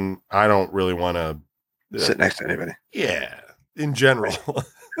 And I don't really want to sit next to anybody. Yeah, in general.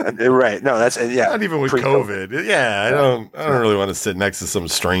 Right. No, that's not even with COVID. Yeah, I don't really want to sit next to some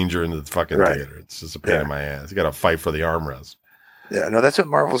stranger in the fucking theater. It's just a pain in my ass. You got to fight for the armrest. Yeah, no, that's what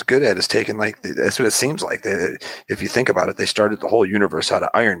Marvel's good at, is taking that's what it seems like. If you think about it, they started the whole universe out of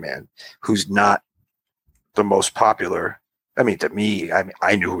Iron Man, who's not the most popular. I mean, to me,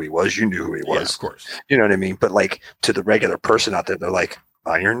 I knew who he was. You knew who he was. Yeah, of course. You know what I mean? But to the regular person out there, they're like,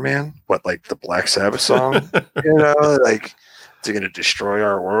 Iron Man? What, like the Black Sabbath song? Is he going to destroy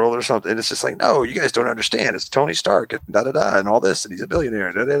our world or something? And it's just like, no, you guys don't understand. It's Tony Stark and da-da-da and all this, and he's a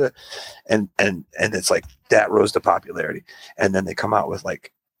billionaire. Da-da-da. And it's like that rose to popularity. And then they come out with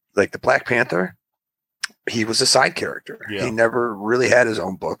like the Black Panther. He was a side character. Yeah. He never really had his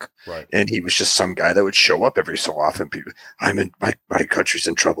own book. Right. And he was just some guy that would show up every so often. People, my country's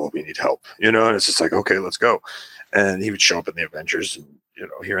in trouble. We need help. And it's just like, okay, let's go. And he would show up in the Avengers and,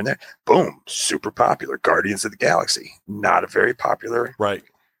 here and there. Boom. Super popular. Guardians of the Galaxy. Not a very popular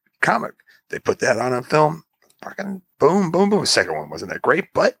comic. They put that on a film. Fucking boom, boom, boom. The second one wasn't that great,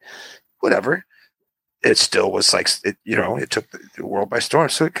 but whatever. It still was like, it took the world by storm.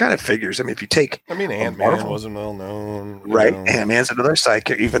 So it kind of figures. I mean, if you take. I mean, Ant-Man wasn't well known. Right. Ant-Man's another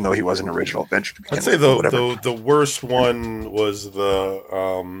sidekick, even though he wasn't an original Avenger. I'd say the worst one was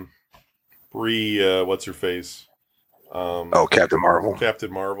the Brie, what's her face? Captain Marvel.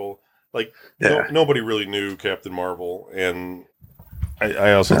 Captain Marvel. Nobody really knew Captain Marvel, and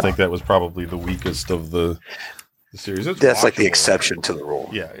I also think that was probably the weakest of the series. That's like the exception to the rule.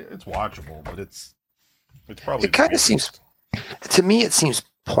 Yeah, it's watchable, but it's probably. It kind of seems, to me, it seems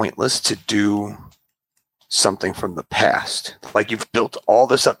pointless to do something from the past. Like you've built all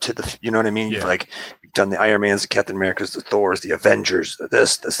this up to the, you know what I mean? Yeah. You've done the Iron Mans, the Captain Americas, the Thors, the Avengers,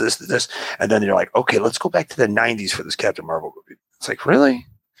 this, and then you're like, okay, let's go back to the 90s for this Captain Marvel movie. It's like, really?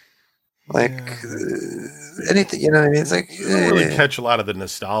 Anything, you know what I mean? It's like, you don't really catch a lot of the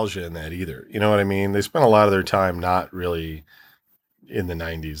nostalgia in that either. You know what I mean? They spent a lot of their time not really in the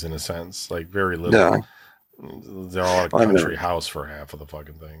 90s in a sense, like very little. No. They're all a country house for half of the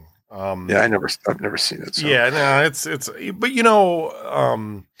fucking thing. I've never seen it. So. Yeah, no, it's, but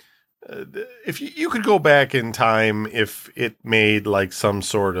if you could go back in time, if it made like some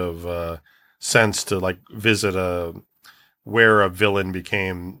sort of sense to like visit where a villain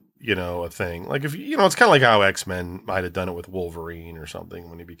became, a thing. Like if it's kind of like how X-Men might have done it with Wolverine or something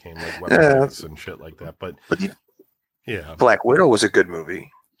when he became like weapons and shit like that. But yeah, Black Widow was a good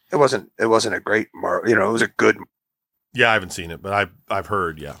movie. It wasn't a great it was a good. Yeah, I haven't seen it, but I've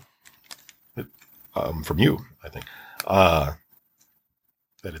heard. Yeah. From you, I think,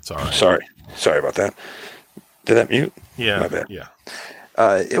 that it's all right. Sorry about that. Did that mute? Yeah, my bad. Yeah.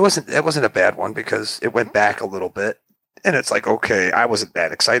 It wasn't a bad one because it went back a little bit, and it's like, okay, I wasn't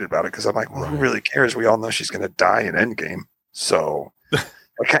that excited about it because I'm like, well, who really cares? We all know she's going to die in Endgame, so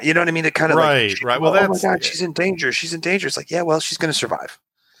you know what I mean? It kind of right. Well, oh my God, she's in danger. She's in danger. It's like, yeah, well, she's going to survive.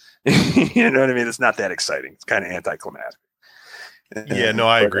 You know what I mean? It's not that exciting. It's kind of anticlimactic. Yeah, no,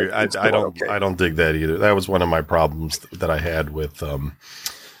 I agree. I don't dig that either. That was one of my problems that I had with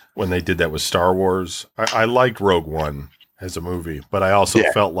when they did that with Star Wars. I liked Rogue One as a movie, but I also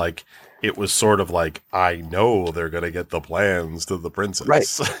felt like it was sort of like, I know they're going to get the plans to the princess. Right.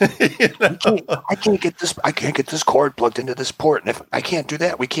 I can't get this cord plugged into this port. And if I can't do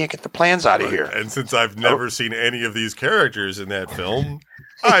that, we can't get the plans out of here. And since I've never seen any of these characters in that film,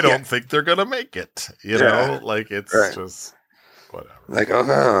 I don't think they're going to make it. It's just... whatever. Like,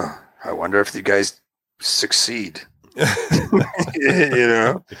 I wonder if you guys succeed.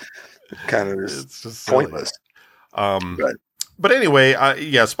 Kind of it's just pointless. But anyway,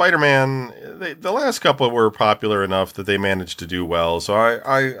 Spider-Man. The last couple were popular enough that they managed to do well. So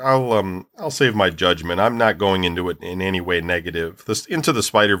I'll save my judgment. I'm not going into it in any way negative. Into the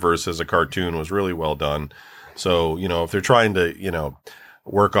Spider-Verse as a cartoon was really well done. So if they're trying to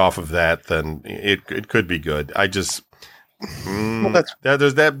work off of that, then it could be good. I just.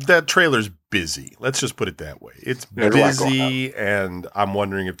 That trailer's busy. Let's just put it that way. It's busy, and I'm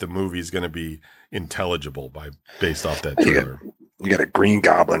wondering if the movie's going to be intelligible based off that trailer. You got a Green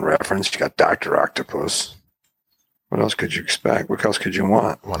Goblin reference. You got Dr. Octopus. What else could you expect? What else could you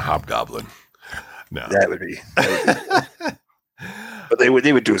want? One Hobgoblin. No, that would be. But they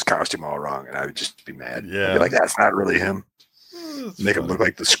would do his costume all wrong, and I would just be mad. Yeah. I'd be like, that's not really him. Make funny. him look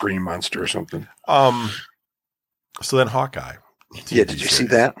like the Scream monster or something. So then Hawkeye. Yeah, did you see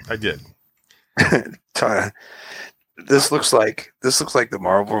that? I did. This looks like the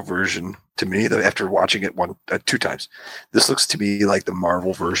Marvel version to me. After watching it 2 times, this looks to me like the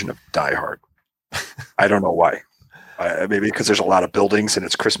Marvel version of Die Hard. I don't know why. Maybe because there's a lot of buildings and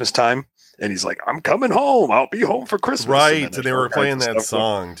it's Christmas time, and he's like, "I'm coming home. I'll be home for Christmas." Right, and they were playing that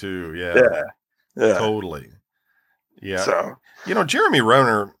song too. Yeah, totally. Yeah. So Jeremy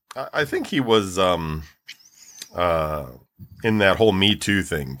Renner, I think he was in that whole Me Too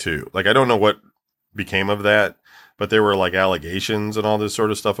thing too. Like, I don't know what became of that, but there were like allegations and all this sort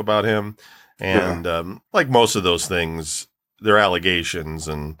of stuff about him, and like most of those things, they're allegations,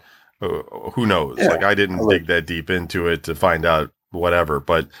 and who knows? Yeah. Like, I didn't dig that deep into it to find out whatever,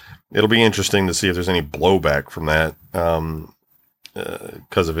 but it'll be interesting to see if there's any blowback from that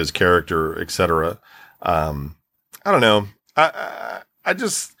because of his character, etc. I don't know. I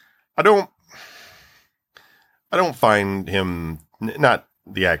don't find him, not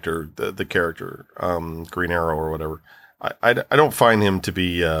the actor, the character, Green Arrow or whatever. I don't find him to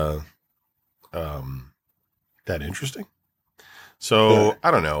be that interesting. So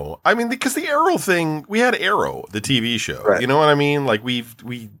I don't know. I mean, because the Arrow thing, we had Arrow, the TV show. Right. You know what I mean? Like, this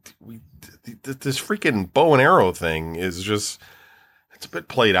freaking bow and arrow thing is just, it's a bit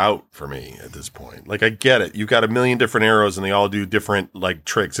played out for me at this point. Like, I get it. You've got a million different arrows and they all do different like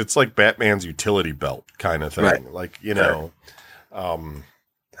tricks. It's like Batman's utility belt kind of thing. Right. Like, how are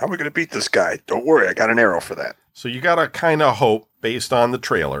we going to beat this guy? Don't worry. I got an arrow for that. So you got to kind of hope, based on the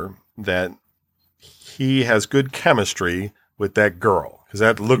trailer, that he has good chemistry with that girl, because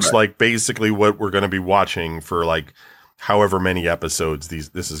that looks like basically what we're going to be watching for like however many episodes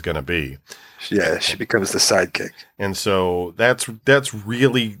this is going to be. Yeah, she becomes the sidekick, and so that's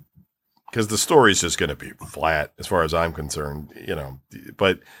really, because the story is just going to be flat as far as I'm concerned,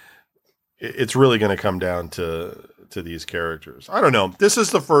 But it's really going to come down to these characters. I don't know. This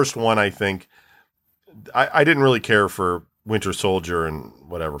is the first one, I think. I didn't really care for Winter Soldier and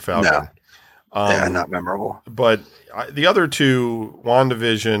whatever Falcon. No. Not memorable. But the other two,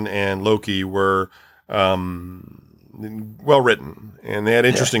 WandaVision and Loki, were well written, and they had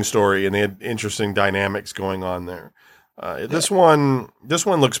interesting story, and they had interesting dynamics going on there. This one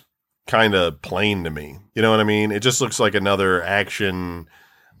looks kind of plain to me. You know what I mean? It just looks like another action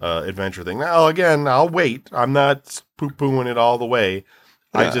adventure thing. Now, again, I'll wait. I'm not poo-pooing it all the way.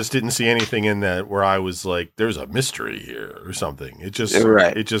 I just didn't see anything in that where I was like, there's a mystery here or something. It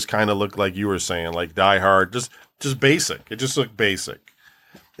just kind of looked like you were saying, like Die Hard, just basic. It just looked basic.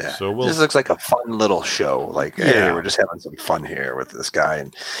 Yeah. So this looks like a fun little show. Like, hey, we're just having some fun here with this guy.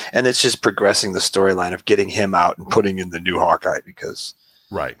 And it's just progressing the storyline of getting him out and putting in the new Hawkeye, because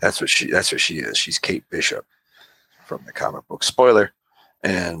that's what she is. She's Kate Bishop from the comic book. Spoiler.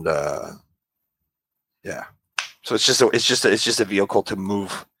 And so it's just a vehicle to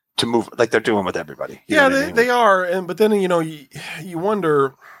move like they're doing with everybody. Yeah, they are. But then you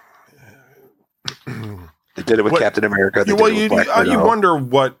wonder. They did it with Captain America. You wonder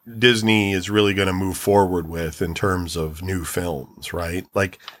what Disney is really going to move forward with in terms of new films, right?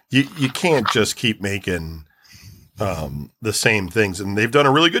 Like, you can't just keep making the same things, and they've done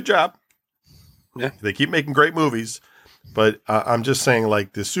a really good job. Yeah, they keep making great movies, but I'm just saying,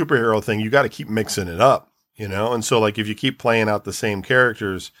 like, the superhero thing, you got to keep mixing it up. And so, like, if you keep playing out the same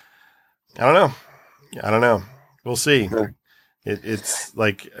characters, I don't know. We'll see. Yeah. It's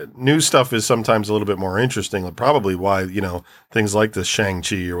like new stuff is sometimes a little bit more interesting. Probably why, things like the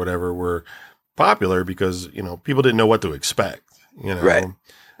Shang-Chi or whatever were popular, because, people didn't know what to expect, Right.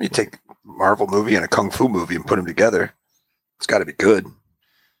 You take Marvel movie and a Kung Fu movie and put them together. It's got to be good.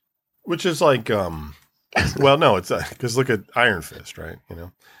 Which is like, well, no, it's because look at Iron Fist, right? It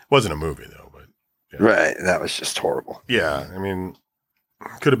wasn't a movie though. Yeah. Right, that was just horrible. Yeah, I mean,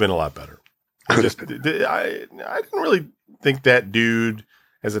 could have been a lot better. I didn't really think that dude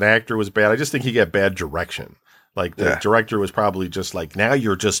as an actor was bad. I just think he got bad direction. Like, the director was probably just like, now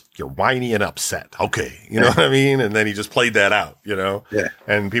you're whiny and upset. Okay, you know what I mean? And then he just played that out, Yeah.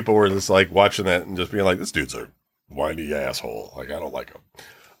 And people were just like watching that and just being like, this dude's a whiny asshole. Like, I don't like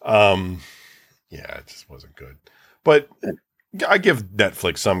him. Yeah, it just wasn't good. But I give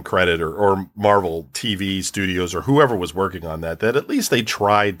Netflix some credit, or Marvel TV studios, or whoever was working on that at least they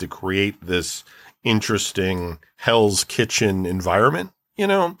tried to create this interesting Hell's Kitchen environment,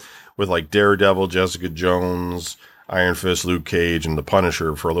 with like Daredevil, Jessica Jones, Iron Fist, Luke Cage, and the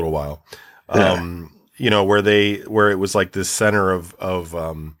Punisher for a little while. Yeah. Where it was like this center of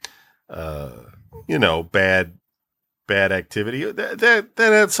bad bad activity. That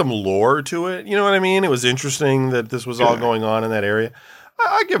had some lore to it. You know what I mean? It was interesting that this was all going on in that area.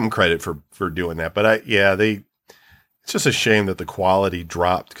 I give them credit for doing that, but it's just a shame that the quality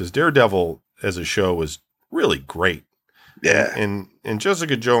dropped because Daredevil as a show was really great. Yeah. And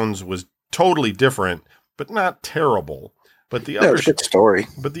Jessica Jones was totally different, but not terrible. But the That other was a good story.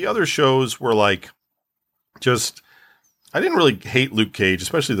 But the other shows were like just I didn't really hate Luke Cage,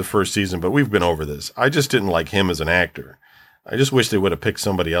 especially the first season, but we've been over this. I just didn't like him as an actor. I just wish they would have picked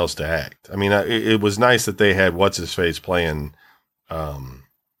somebody else to act. I mean, it was nice that they had what's-his-face playing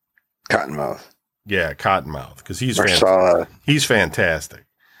Cottonmouth. Yeah, Cottonmouth, because he's fantastic.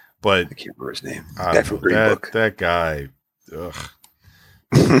 But I can't remember his name. That guy, ugh.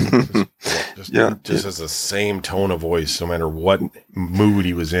 just has the same tone of voice no matter what mood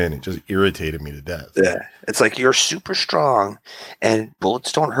he was in. It just irritated me to death. Yeah. It's like you're super strong and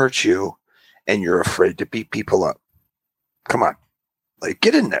bullets don't hurt you and you're afraid to beat people up. Come on. Like,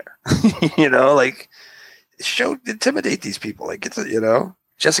 get in there. Like, intimidate these people. Like,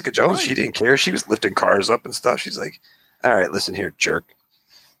 Jessica Jones, right. She didn't care. She was lifting cars up and stuff. She's like, all right, listen here, jerk.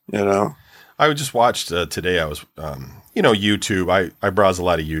 I just watched today. I was, YouTube. I browse a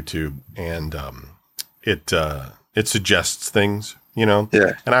lot of YouTube, and it suggests things, Yeah.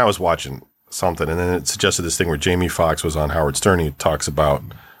 And I was watching something, and then it suggested this thing where Jamie Foxx was on Howard Stern. He talks about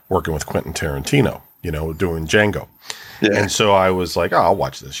working with Quentin Tarantino, doing Django. Yeah. And so I was like, oh, I'll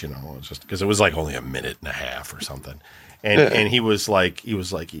watch this, just because it was like only a minute and a half or something. And he was like,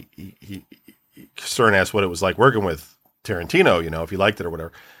 Stern asked what it was like working with Tarantino, if he liked it or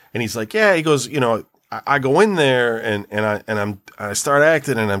whatever. And he's like, yeah, he goes, I go in there and I start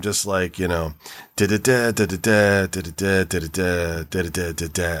acting and I'm just like, and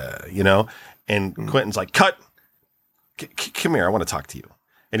Quentin's like, cut, come here, I want to talk to you.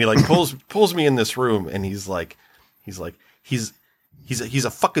 And he like pulls me in this room and he's a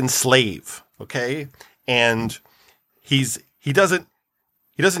fucking slave, okay? And he doesn't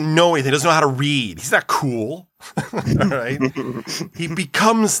know anything. He doesn't know how to read. He's not cool. All right. He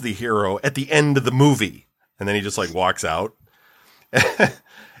becomes the hero at the end of the movie. And then he just like walks out. and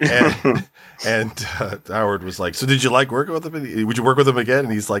Howard was like, so did you like working with him? Would you work with him again?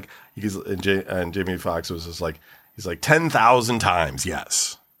 And he's like, and Jamie Foxx was just like, he's like 10,000 times.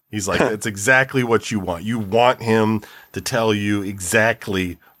 Yes. He's like, it's exactly what you want. You want him to tell you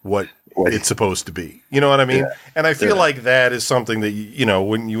exactly what it's supposed to be. You know what I mean? Yeah. And I feel like that is something that,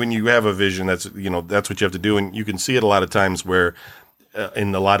 when you have a vision, that's what you have to do. And you can see it a lot of times where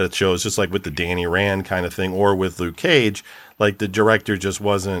in a lot of shows, just like with the Danny Rand kind of thing, or with Luke Cage, like the director just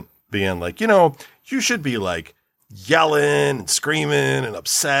wasn't being like, you should be like yelling and screaming and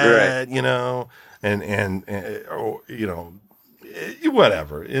upset, right. And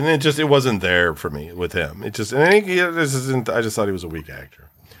whatever. And it wasn't there for me with him. It just, I just thought he was a weak actor.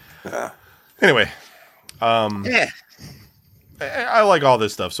 Anyway, I like all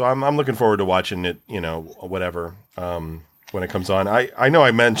this stuff, so I'm looking forward to watching it. Whatever when it comes on. I know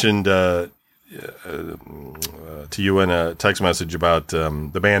I mentioned to you in a text message about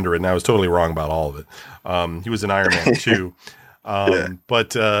the Mandarin. I was totally wrong about all of it. He was in Iron Man 2,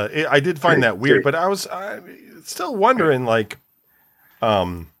 but I did find that weird. But I was still wondering, like,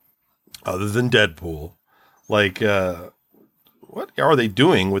 other than Deadpool, like. What are they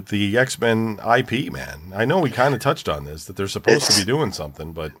doing with the X-Men IP, man? I know we kind of touched on this, that they're supposed to be doing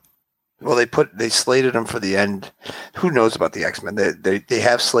something, but well, they slated them for the end. Who knows about the X-Men? They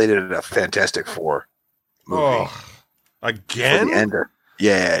have slated a Fantastic Four movie. Oh, again? For the end.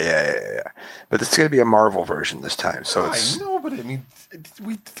 Yeah. But it's going to be a Marvel version this time. So I know, but I mean,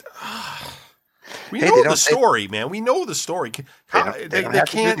 we know the story, man. We know the story. They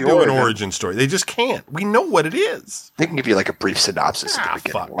can't do an origin story. They just can't. We know what it is. They can give you like a brief synopsis at the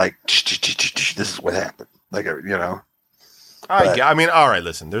beginning. Fuck. Like, this is what happened. Like, I mean, all right,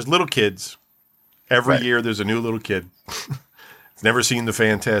 listen. There's little kids. Every year there's a new little kid. It's never seen the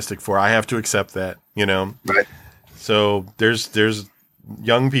Fantastic Four. I have to accept that, Right. So there's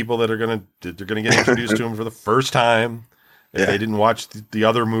young people that are going to get introduced to him for the first time. If they didn't watch the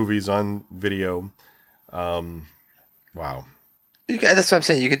other movies on video. Wow. That's what I'm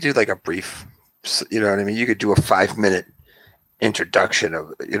saying. You could do like a brief, you know what I mean? You could do a 5-minute introduction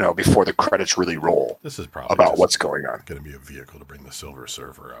of, before the credits really roll. This is probably about what's going on. Going to be a vehicle to bring the Silver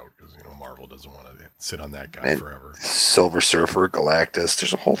Surfer out because, Marvel doesn't want to sit on that guy forever. Silver Surfer, Galactus.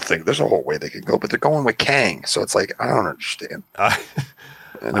 There's a whole thing. There's a whole way they can go, but they're going with Kang. So it's like, I don't understand. I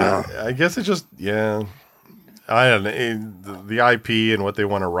guess it just, I don't know, the IP and what they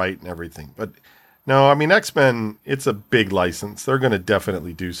want to write and everything. But No, I mean X-Men. It's a big license. They're going to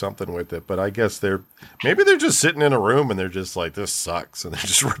definitely do something with it. But I guess maybe they're just sitting in a room and they're just like, this sucks, and they're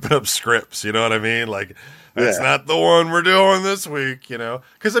just ripping up scripts. You know what I mean? Like, that's not the one we're doing this week. You know?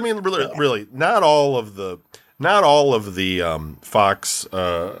 Because I mean, really, not all of the Fox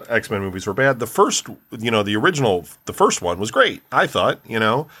X-Men movies were bad. The first, the original, the first one was great. I thought,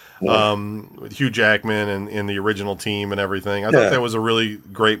 with Hugh Jackman and the original team and everything. I thought that was a really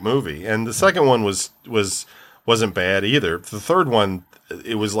great movie. And the second one wasn't bad either. The third one,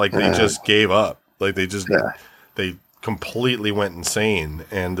 it was like they just gave up. Like they completely went insane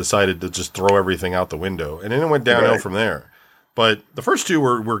and decided to just throw everything out the window. And then it went downhill from there. But the first two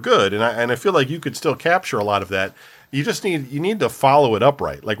were good, and I feel like you could still capture a lot of that. You just need to follow it up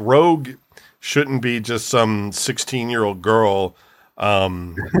right. Like Rogue shouldn't be just some 16-year-old girl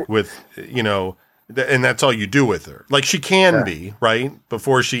with, and that's all you do with her. Like she can be, right?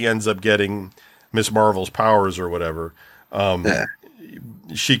 Before she ends up getting Miss Marvel's powers or whatever.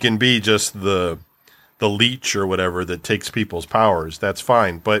 She can be just the leech or whatever that takes people's powers. That's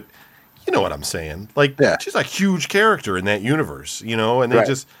fine. But you know what I'm saying? Like she's a huge character in that universe, and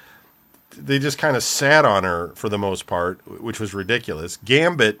they just kind of sat on her for the most part, which was ridiculous.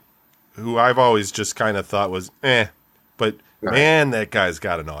 Gambit, who I've always just kind of thought was but man, that guy's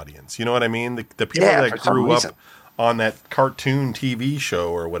got an audience. You know what I mean? The people that grew up on that cartoon TV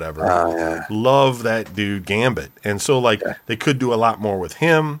show or whatever love that dude Gambit. And so they could do a lot more with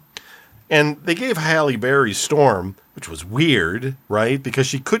him. And they gave Halle Berry Storm, which was weird, right? Because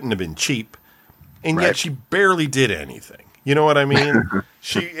she couldn't have been cheap. And yet she barely did anything. You know what I mean?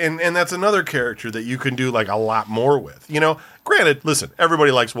 And that's another character that you can do a lot more with. Granted, listen,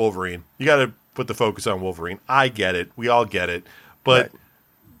 everybody likes Wolverine. You got to put the focus on Wolverine. I get it. We all get it. But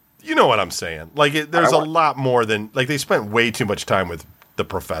you know what I'm saying? There's a lot more than they spent way too much time with the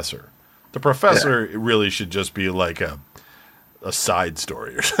Professor. The Professor really should just be a side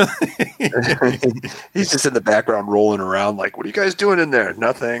story or something. He's just in the background rolling around what are you guys doing in there?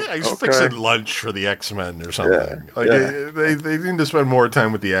 Nothing. Yeah, he's fixing lunch for the X-Men or something. They need to spend more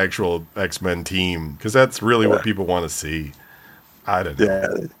time with the actual X-Men team because that's really what people want to see. I don't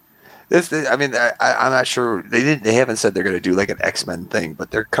know. I'm not sure. They haven't said they're going to do an X-Men thing, but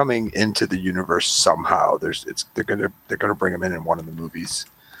they're coming into the universe somehow. They're going to bring them in one of the movies.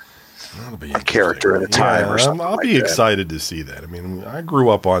 A character at a time or something. I'll be excited to see that. I mean, I grew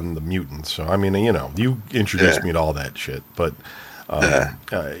up on the mutants, so I mean, you introduced me to all that shit. But that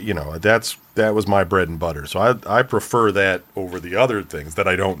was my bread and butter. So I prefer that over the other things that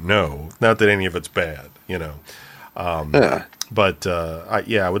I don't know. Not that any of it's bad, But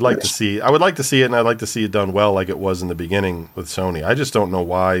I would like to see. I would like to see it, and I'd like to see it done well, like it was in the beginning with Sony. I just don't know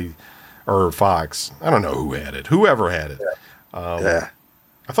why, or Fox. I don't know who had it. Whoever had it.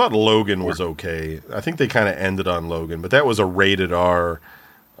 I thought Logan was okay. I think they kind of ended on Logan, but that was a rated R,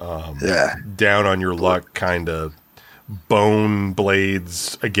 down on your luck kind of bone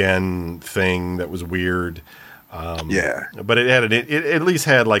blades again thing that was weird. But it had it at least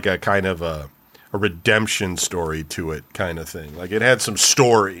had a kind of a redemption story to it, kind of thing. It had some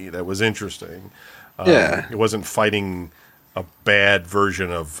story that was interesting. It wasn't fighting a bad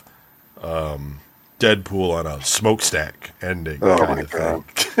version of Deadpool on a smokestack ending kind of thing.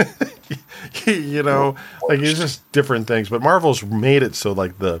 It's just different things. But Marvel's made it so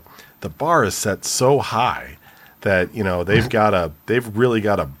the bar is set so high that they've really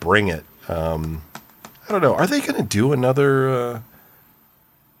got to bring it. I don't know. Are they going to do another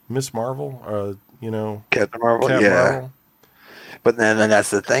Miss Marvel? Captain Marvel. Marvel? But then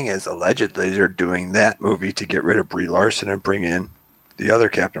that's the thing is allegedly they're doing that movie to get rid of Brie Larson and bring in the other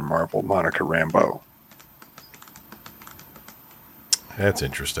Captain Marvel, Monica Rambeau. That's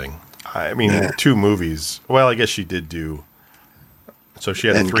interesting. I mean, 2 movies. Well, I guess she did do. So she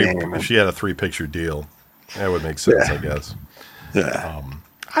had a 3-picture deal. That would make sense, I guess. Yeah.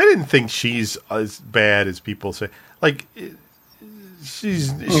 I didn't think she's as bad as people say.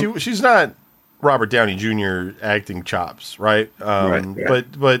 She's not Robert Downey Jr. acting chops, right?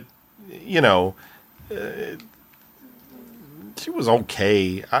 But she was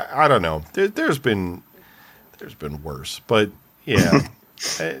okay. I don't know. There's been worse, but. Yeah,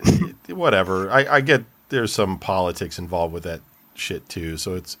 whatever. I get there's some politics involved with that shit too,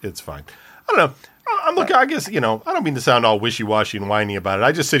 so it's fine. I don't know. I'm looking. I guess I don't mean to sound all wishy-washy and whiny about it.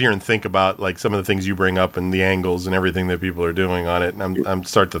 I just sit here and think about some of the things you bring up and the angles and everything that people are doing on it, and I'm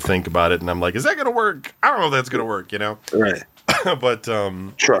start to think about it, and I'm like, is that going to work? I don't know if that's going to work. Right. But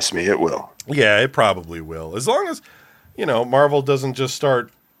trust me, it will. Yeah, it probably will. As long as Marvel doesn't just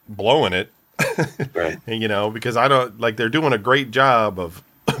start blowing it. Right. Because I don't they're doing a great job of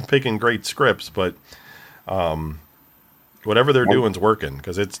picking great scripts, but whatever they're doing is working,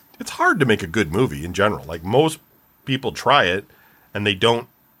 because it's hard to make a good movie in general. Like, most people try it and they don't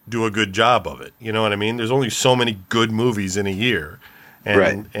do a good job of it. You know what I mean? There's only so many good movies in a year,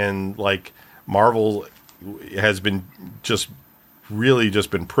 and like Marvel has been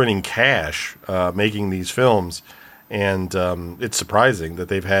been printing cash, making these films, and it's surprising that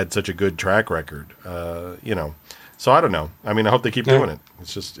they've had such a good track record. So I don't know. I mean, I hope they keep doing it.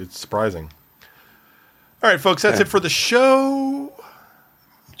 It's surprising. All right, folks, that's it for the show.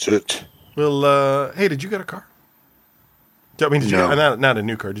 That's it. Well, hey, did you get a car? I mean, did No. you, not a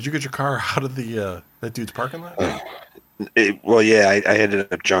new car. Did you get your car out of the that dude's parking lot? I ended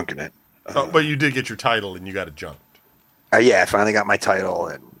up junking it. But you did get your title and you got it junked. I finally got my title,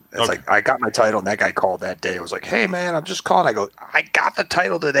 and it's like I got my title, and that guy called that day. It was like, "Hey, man, I'm just calling." I go, "I got the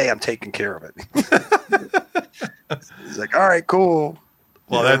title today. I'm taking care of it." He's like, "All right, cool."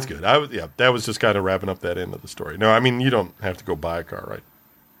 Well, that's good. That was just kind of wrapping up that end of the story. No, I mean, you don't have to go buy a car, right?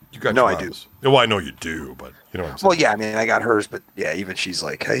 You got No, your I do. mom's. Well, I know you do, but you know what I'm saying. Well, yeah, I mean, I got hers, but yeah, even she's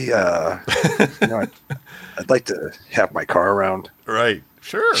like, "Hey, I'd like to have my car around." Right.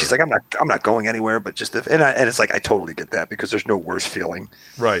 Sure. She's like, I'm not going anywhere, but just if, and it's like, I totally get that, because there's no worse feeling.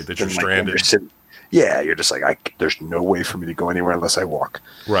 Right. That you're than, like, when stranded. you're sitting, yeah. You're just like, there's no way for me to go anywhere unless I walk.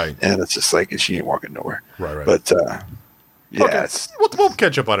 Right. And it's just like, she ain't walking nowhere. Right. But, yeah, okay. We'll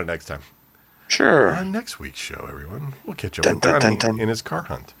catch up on it next time. Sure. On next week's show, everyone, we'll catch up with Donnie in his car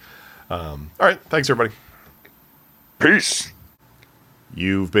hunt. All right. Thanks, everybody. Peace.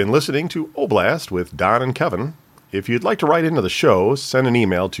 You've been listening to Oblast with Don and Kevin. If you'd like to write into the show, send an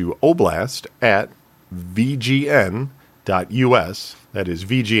email to oblast@vgn.us. That is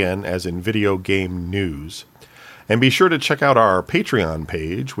VGN as in Video Game News. And be sure to check out our Patreon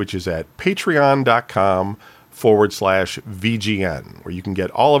page, which is at patreon.com/VGN, where you can get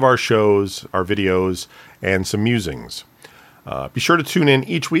all of our shows, our videos, and some musings. Be sure to tune in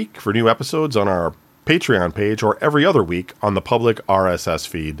each week for new episodes on our Patreon page, or every other week on the public RSS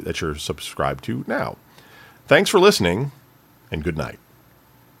feed that you're subscribed to now. Thanks for listening, and good night.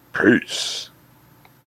 Peace.